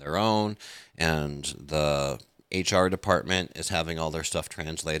vendor on their own, and the HR department is having all their stuff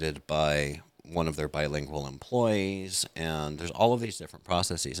translated by one of their bilingual employees? And there's all of these different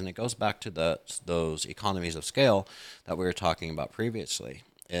processes, and it goes back to those economies of scale that we were talking about previously.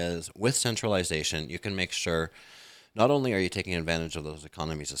 Is with centralization, you can make sure not only are you taking advantage of those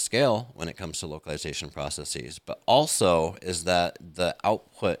economies of scale when it comes to localization processes, but also is that the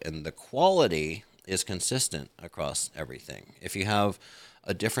output and the quality is consistent across everything. If you have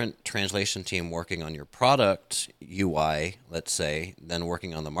a different translation team working on your product UI, let's say, than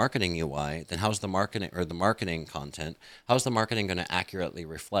working on the marketing UI, then how's the marketing content? How's the marketing going to accurately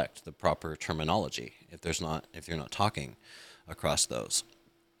reflect the proper terminology if you're not talking across those?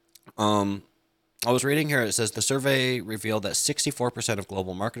 I was reading here, it says the survey revealed that 64% of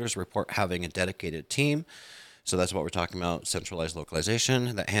global marketers report having a dedicated team. So that's what we're talking about, centralized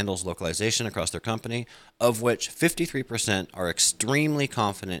localization, that handles localization across their company, of which 53% are extremely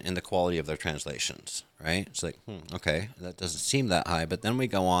confident in the quality of their translations, right? It's like, okay, that doesn't seem that high. But then we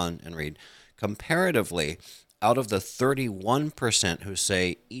go on and read, comparatively, out of the 31% who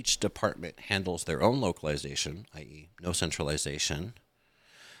say each department handles their own localization, i.e., no centralization,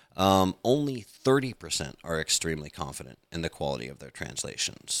 only 30% are extremely confident in the quality of their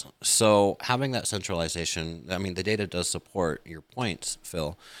translations. So having that centralization, I mean, the data does support your points,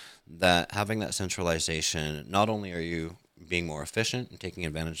 Phill, that having that centralization, not only are you being more efficient and taking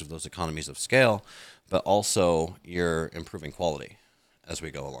advantage of those economies of scale, but also you're improving quality as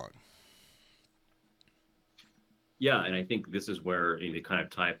we go along. Yeah, and I think this is where, to kind of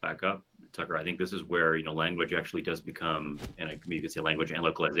tie it back up, Tucker, I think this is where, language actually does become, and I maybe could say language and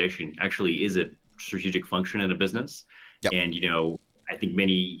localization actually is a strategic function in a business. Yep. And, I think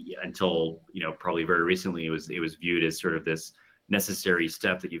many, until, probably very recently, it was viewed as sort of this necessary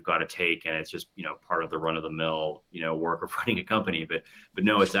step that you've got to take, and it's just, part of the run of the mill, work of running a company. But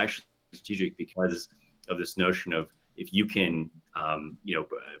no, it's actually strategic because of this notion of, if you can,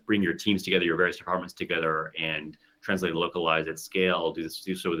 bring your teams together, your various departments together, and translate, localize at scale, do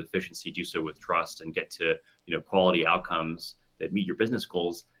so with efficiency, do so with trust, and get to quality outcomes that meet your business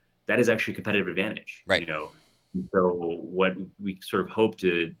goals, that is actually a competitive advantage. Right. So what we sort of hope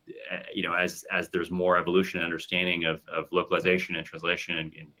to, as there's more evolution and understanding of localization and translation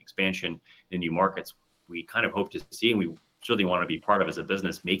and expansion in new markets, we kind of hope to see, and we certainly want to be part of as a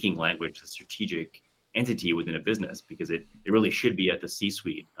business, making language a strategic entity within a business, because it really should be at the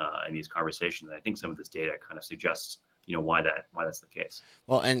C-suite in these conversations. And I think some of this data kind of suggests, why that's the case.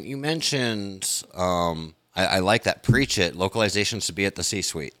 Well, and you mentioned, I like that. Preach it. Localization should be at the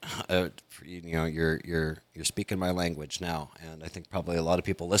C-suite. You're speaking my language now, and I think probably a lot of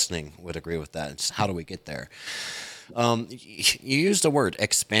people listening would agree with that. It's how do we get there? You used the word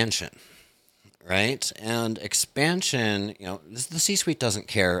expansion, right? And expansion, the C-suite doesn't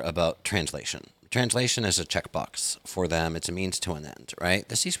care about translation. Translation is a checkbox for them. It's a means to an end, right?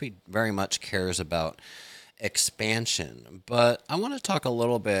 The C-suite very much cares about expansion. But I want to talk a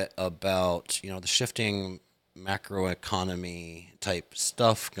little bit about, the shifting macroeconomy type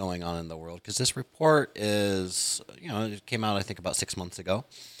stuff going on in the world, because this report is, it came out, I think, about 6 months ago.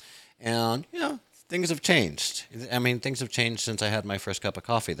 And, things have changed. I mean, things have changed since I had my first cup of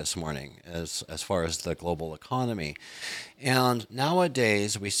coffee this morning as far as the global economy. And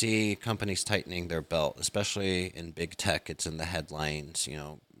nowadays we see companies tightening their belt, especially in big tech. It's in the headlines,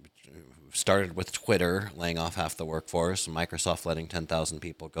 started with Twitter laying off half the workforce, Microsoft letting 10,000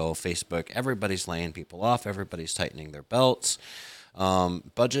 people go, Facebook, everybody's laying people off, everybody's tightening their belts.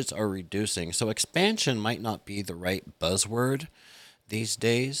 Budgets are reducing. So expansion might not be the right buzzword these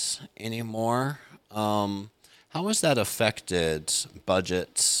days anymore. How has that affected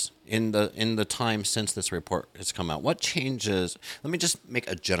budgets in the time since this report has come out? What changes? Let me just make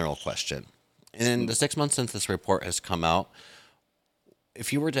a general question. In the 6 months since this report has come out,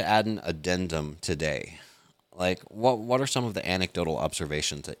 if you were to add an addendum today, like what are some of the anecdotal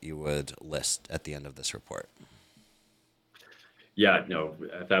observations that you would list at the end of this report? Yeah, no,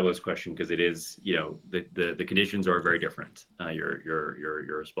 a fabulous question, because it is, the conditions are very different.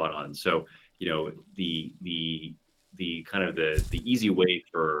 You're spot on. So, the kind of the easy way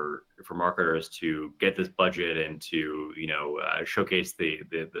for marketers to get this budget and to showcase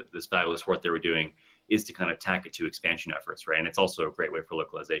this fabulous work they were doing is to kind of tack it to expansion efforts, right? And it's also a great way for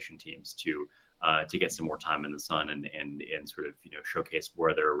localization teams to get some more time in the sun and sort of showcase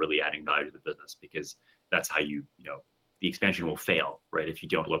where they're really adding value to the business, because that's how the expansion will fail, right, if you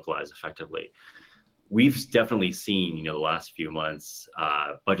don't localize effectively. We've definitely seen, the last few months,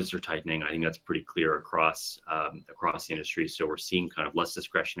 budgets are tightening. I think that's pretty clear across the industry. So we're seeing kind of less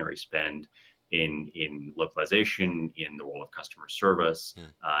discretionary spend in localization, in the role of customer service,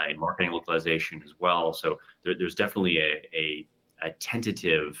 in marketing localization as well. So there's definitely a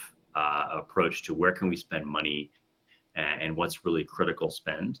tentative approach to where can we spend money and what's really critical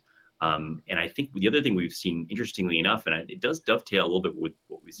spend. And I think the other thing we've seen, interestingly enough, and it does dovetail a little bit with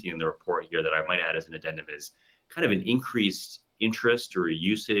what we see in the report here that I might add as an addendum, is kind of an increased interest or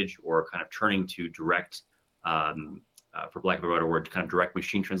usage or kind of turning to direct, for lack of a better word, kind of direct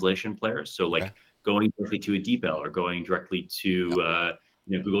machine translation players. So like going directly to a DeepL or going directly to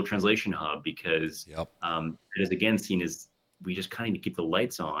Google Translation Hub, because it is again seen as we just kind of need to keep the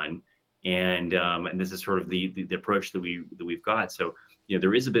lights on. And this is sort of the approach that we've got. So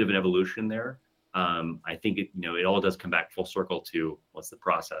there is a bit of an evolution there. I think it all does come back full circle to what's the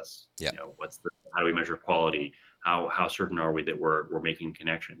process. How do we measure quality? How certain are we that we're making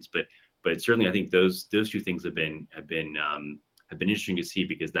connections? But certainly I think those two things have been interesting to see,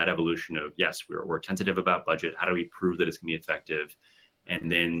 because that evolution of, yes, we're tentative about budget. How do we prove that it's going to be effective?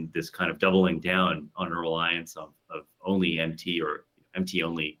 And then this kind of doubling down on a reliance of only MT or MT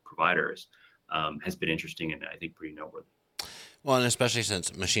only providers has been interesting and I think pretty noteworthy. Well, and especially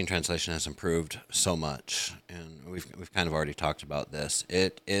since machine translation has improved so much, and we've kind of already talked about this,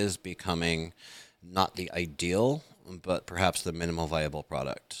 it is becoming not the ideal, but perhaps the minimal viable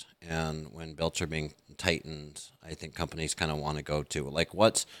product. And when belts are being tightened, I think companies kind of want to go to like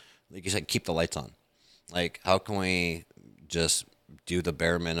you said, keep the lights on. Like, how can we just do the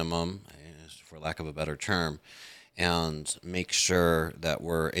bare minimum, for lack of a better term, and make sure that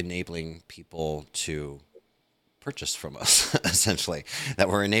we're enabling people to purchase from us, essentially, that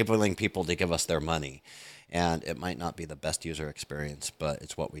we're enabling people to give us their money. And it might not be the best user experience, but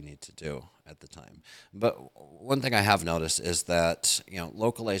it's what we need to do at the time. But one thing I have noticed is that,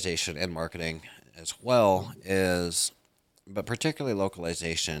 localization and marketing as well but particularly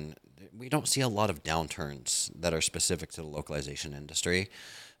localization, we don't see a lot of downturns that are specific to the localization industry,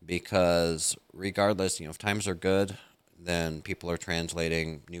 because regardless, if times are good, then people are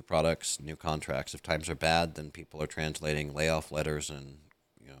translating new products, new contracts. If times are bad, then people are translating layoff letters and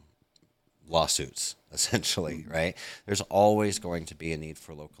lawsuits, essentially, right? There's always going to be a need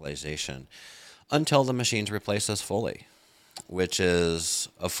for localization until the machines replace us fully, which is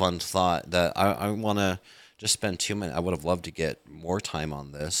a fun thought that I want to just spend 2 minutes. I would have loved to get more time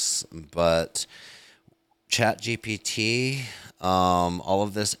on this, but Chat GPT, all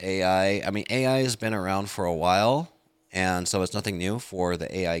of this AI. I mean, AI has been around for a while, and so it's nothing new for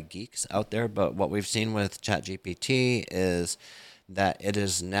the AI geeks out there. But what we've seen with Chat GPT is that it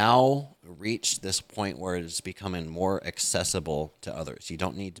has now reached this point where it is becoming more accessible to others. You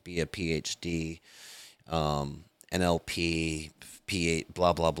don't need to be a PhD, NLP, P8,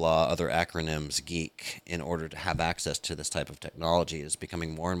 blah, blah, blah, other acronyms, geek, in order to have access to this type of technology. Is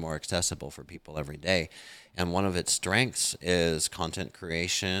becoming more and more accessible for people every day. And one of its strengths is content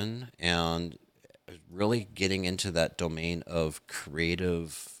creation and really getting into that domain of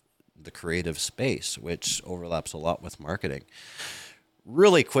the creative space, which overlaps a lot with marketing.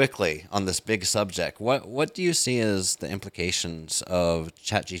 Really quickly on this big subject, what do you see as the implications of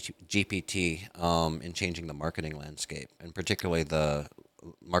ChatGPT in changing the marketing landscape, and particularly the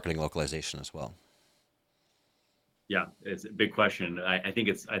marketing localization as well? Yeah, it's a big question. I think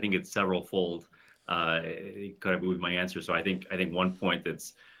it's several fold. Kind of with my answer. So I think one point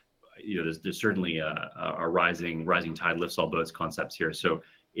that's, there's certainly a rising tide lifts all boats concepts here. So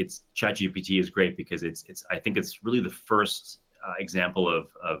it's ChatGPT is great because it's I think it's really the first example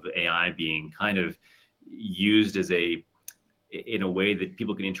of AI being kind of used as in a way that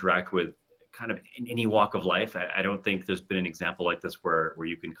people can interact with kind of in any walk of life. I don't think there's been an example like this where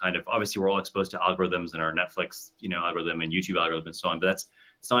you can kind of, obviously we're all exposed to algorithms and our Netflix, algorithm and YouTube algorithm and so on, but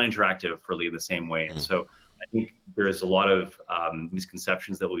it's not interactive really the same way. And so I think there's a lot of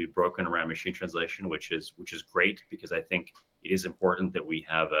misconceptions that will be broken around machine translation, which is great, because I think it is important that we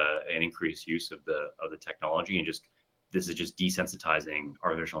have an increased use of the technology, and just this is just desensitizing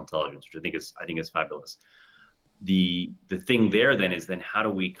artificial intelligence, which I think is fabulous. The thing there then is how do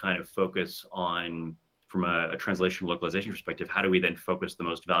we kind of focus on, from a translation localization perspective, how do we then focus the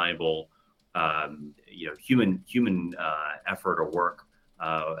most valuable human effort or work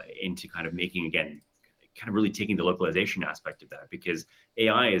into kind of making, again, kind of really taking the localization aspect of that, because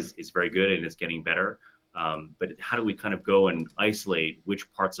AI is very good and it's getting better. But how do we kind of go and isolate which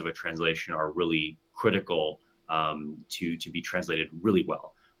parts of a translation are really critical to be translated really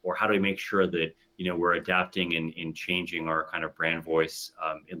well? Or how do we make sure that we're adapting and changing our kind of brand voice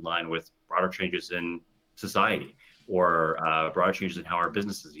in line with broader changes in society, or broader changes in how our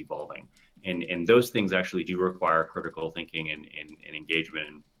business is evolving? And those things actually do require critical thinking and engagement.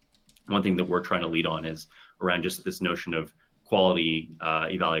 And one thing that we're trying to lead on is around just this notion of quality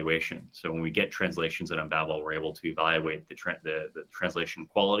evaluation. So when we get translations at Unbabel, we're able to evaluate the translation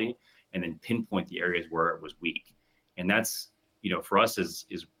quality and then pinpoint the areas where it was weak. And that's, for us is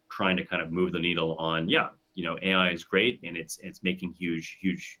trying to kind of move the needle on, AI is great and it's making huge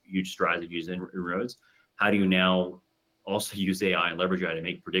strides and huge inroads. How do you now also use AI and leverage AI to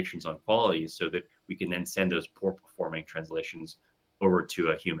make predictions on quality so that we can then send those poor performing translations over to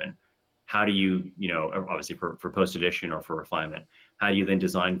a human? How do you, obviously for post edition or for refinement, how do you then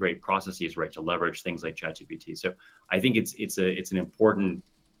design great processes, right, to leverage things like ChatGPT? So I think it's an important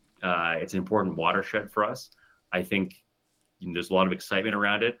watershed for us. I think there's a lot of excitement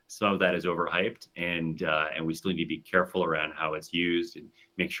around it. Some of that is overhyped, and we still need to be careful around how it's used and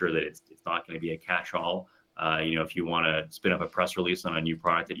make sure that it's not going to be a catch-all. If you want to spin up a press release on a new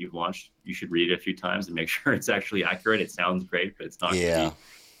product that you've launched, you should read it a few times and make sure it's actually accurate. It sounds great, but it's not going to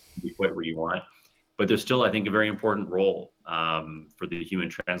be quite where you want. But there's still, I think, a very important role for the human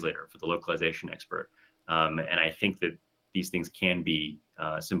translator, for the localization expert. And I think that these things can be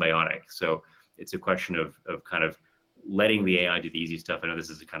symbiotic. So it's a question of kind of letting the AI do the easy stuff. I know this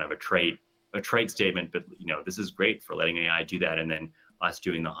is a kind of a trite statement, but this is great for letting AI do that, and then us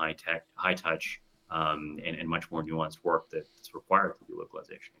doing the high touch, and much more nuanced work that's required to do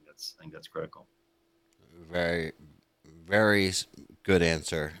localization. I think that's critical. Very, very good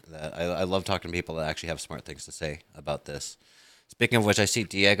answer. That I love talking to people that actually have smart things to say about this. Speaking of which, I see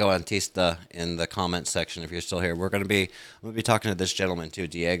Diego Antista in the comments section. If you're still here, I'm going to be talking to this gentleman too,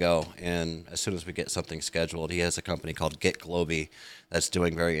 Diego. And as soon as we get something scheduled, he has a company called Get Globy that's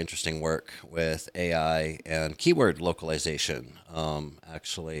doing very interesting work with AI and keyword localization.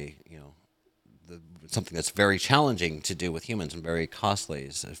 Actually, something that's very challenging to do with humans and very costly.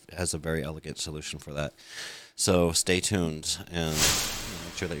 It has a very elegant solution for that. So stay tuned and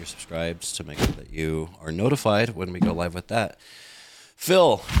make sure that you're subscribed to make sure that you are notified when we go live with that.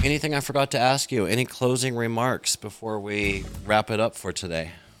 Phill, anything I forgot to ask you? Any closing remarks before we wrap it up for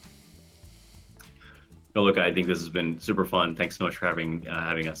today? No, look, I think this has been super fun. Thanks so much for having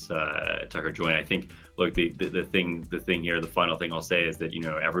us, Tucker, join. I think, look, the thing here, the final thing I'll say is that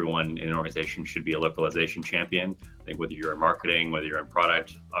everyone in an organization should be a localization champion. I think whether you're in marketing, whether you're in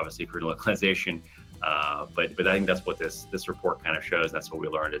product, obviously for localization, but I think that's what this report kind of shows. That's what we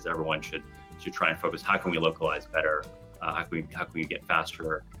learned, is everyone should to try and focus, how can we localize better? How can we get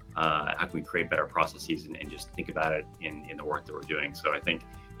faster? How can we create better processes and just think about it in the work that we're doing? So I think,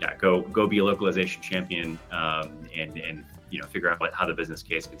 yeah, go be a localization champion, and figure out how the business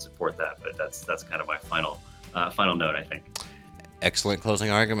case can support that. But that's kind of my final note, I think. Excellent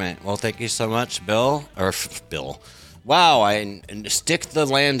closing argument. Well, thank you so much, Bill. Wow, I stick the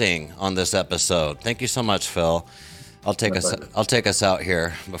landing on this episode. Thank you so much, Phill. I'll take us out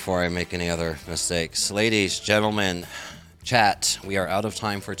here before I make any other mistakes. Ladies, gentlemen, chat, we are out of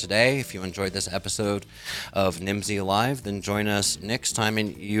time for today. If you enjoyed this episode of NIMSY Live, then join us next time,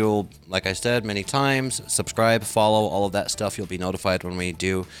 and you'll, like I said many times, subscribe, follow, all of that stuff. You'll be notified when we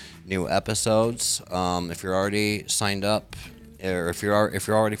do new episodes. If you're already signed up, or if you're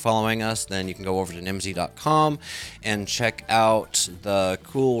already following us, then you can go over to nimsy.com and check out the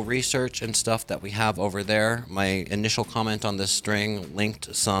cool research and stuff that we have over there. My initial comment on this string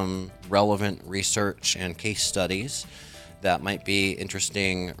linked some relevant research and case studies that might be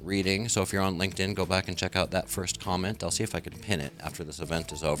interesting reading. So if you're on LinkedIn, go back and check out that first comment. I'll see if I can pin it after this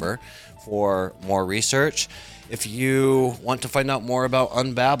event is over for more research. If you want to find out more about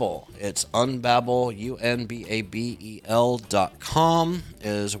Unbabel, it's Unbabel, unbabel.com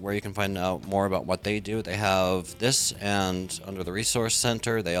is where you can find out more about what they do. They have this, and under the Resource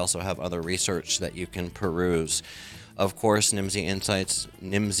Center, they also have other research that you can peruse. Of course, NIMSY Insights,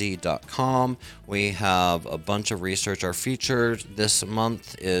 nimsy.com. We have a bunch of research. Our feature this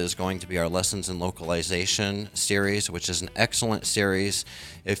month is going to be our Lessons in Localization series, which is an excellent series.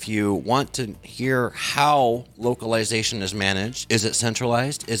 If you want to hear how localization is managed, is it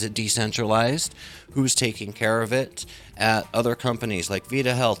centralized? Is it decentralized? Who's taking care of it? At other companies like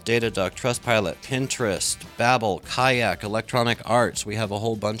Vita Health, Datadog, Trustpilot, Pinterest, Babbel, Kayak, Electronic Arts, we have a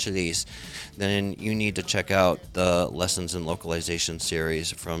whole bunch of these. Then you need to check out the Lessons in Localization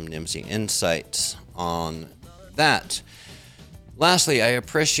series from NIMSY Insights on that. Lastly, I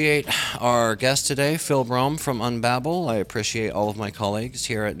appreciate our guest today, Phill Brougham from Unbabel. I appreciate all of my colleagues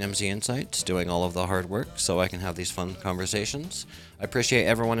here at NIMSY Insights doing all of the hard work so I can have these fun conversations. I appreciate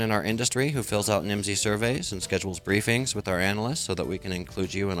everyone in our industry who fills out NIMSY surveys and schedules briefings with our analysts so that we can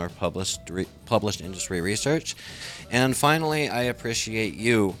include you in our published industry research. And finally, I appreciate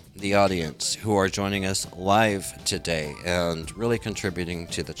you, the audience, who are joining us live today and really contributing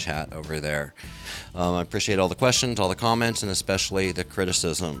to the chat over there. I appreciate all the questions, all the comments, and especially the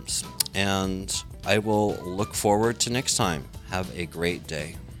criticisms. And I will look forward to next time. Have a great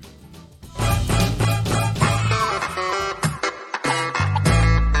day.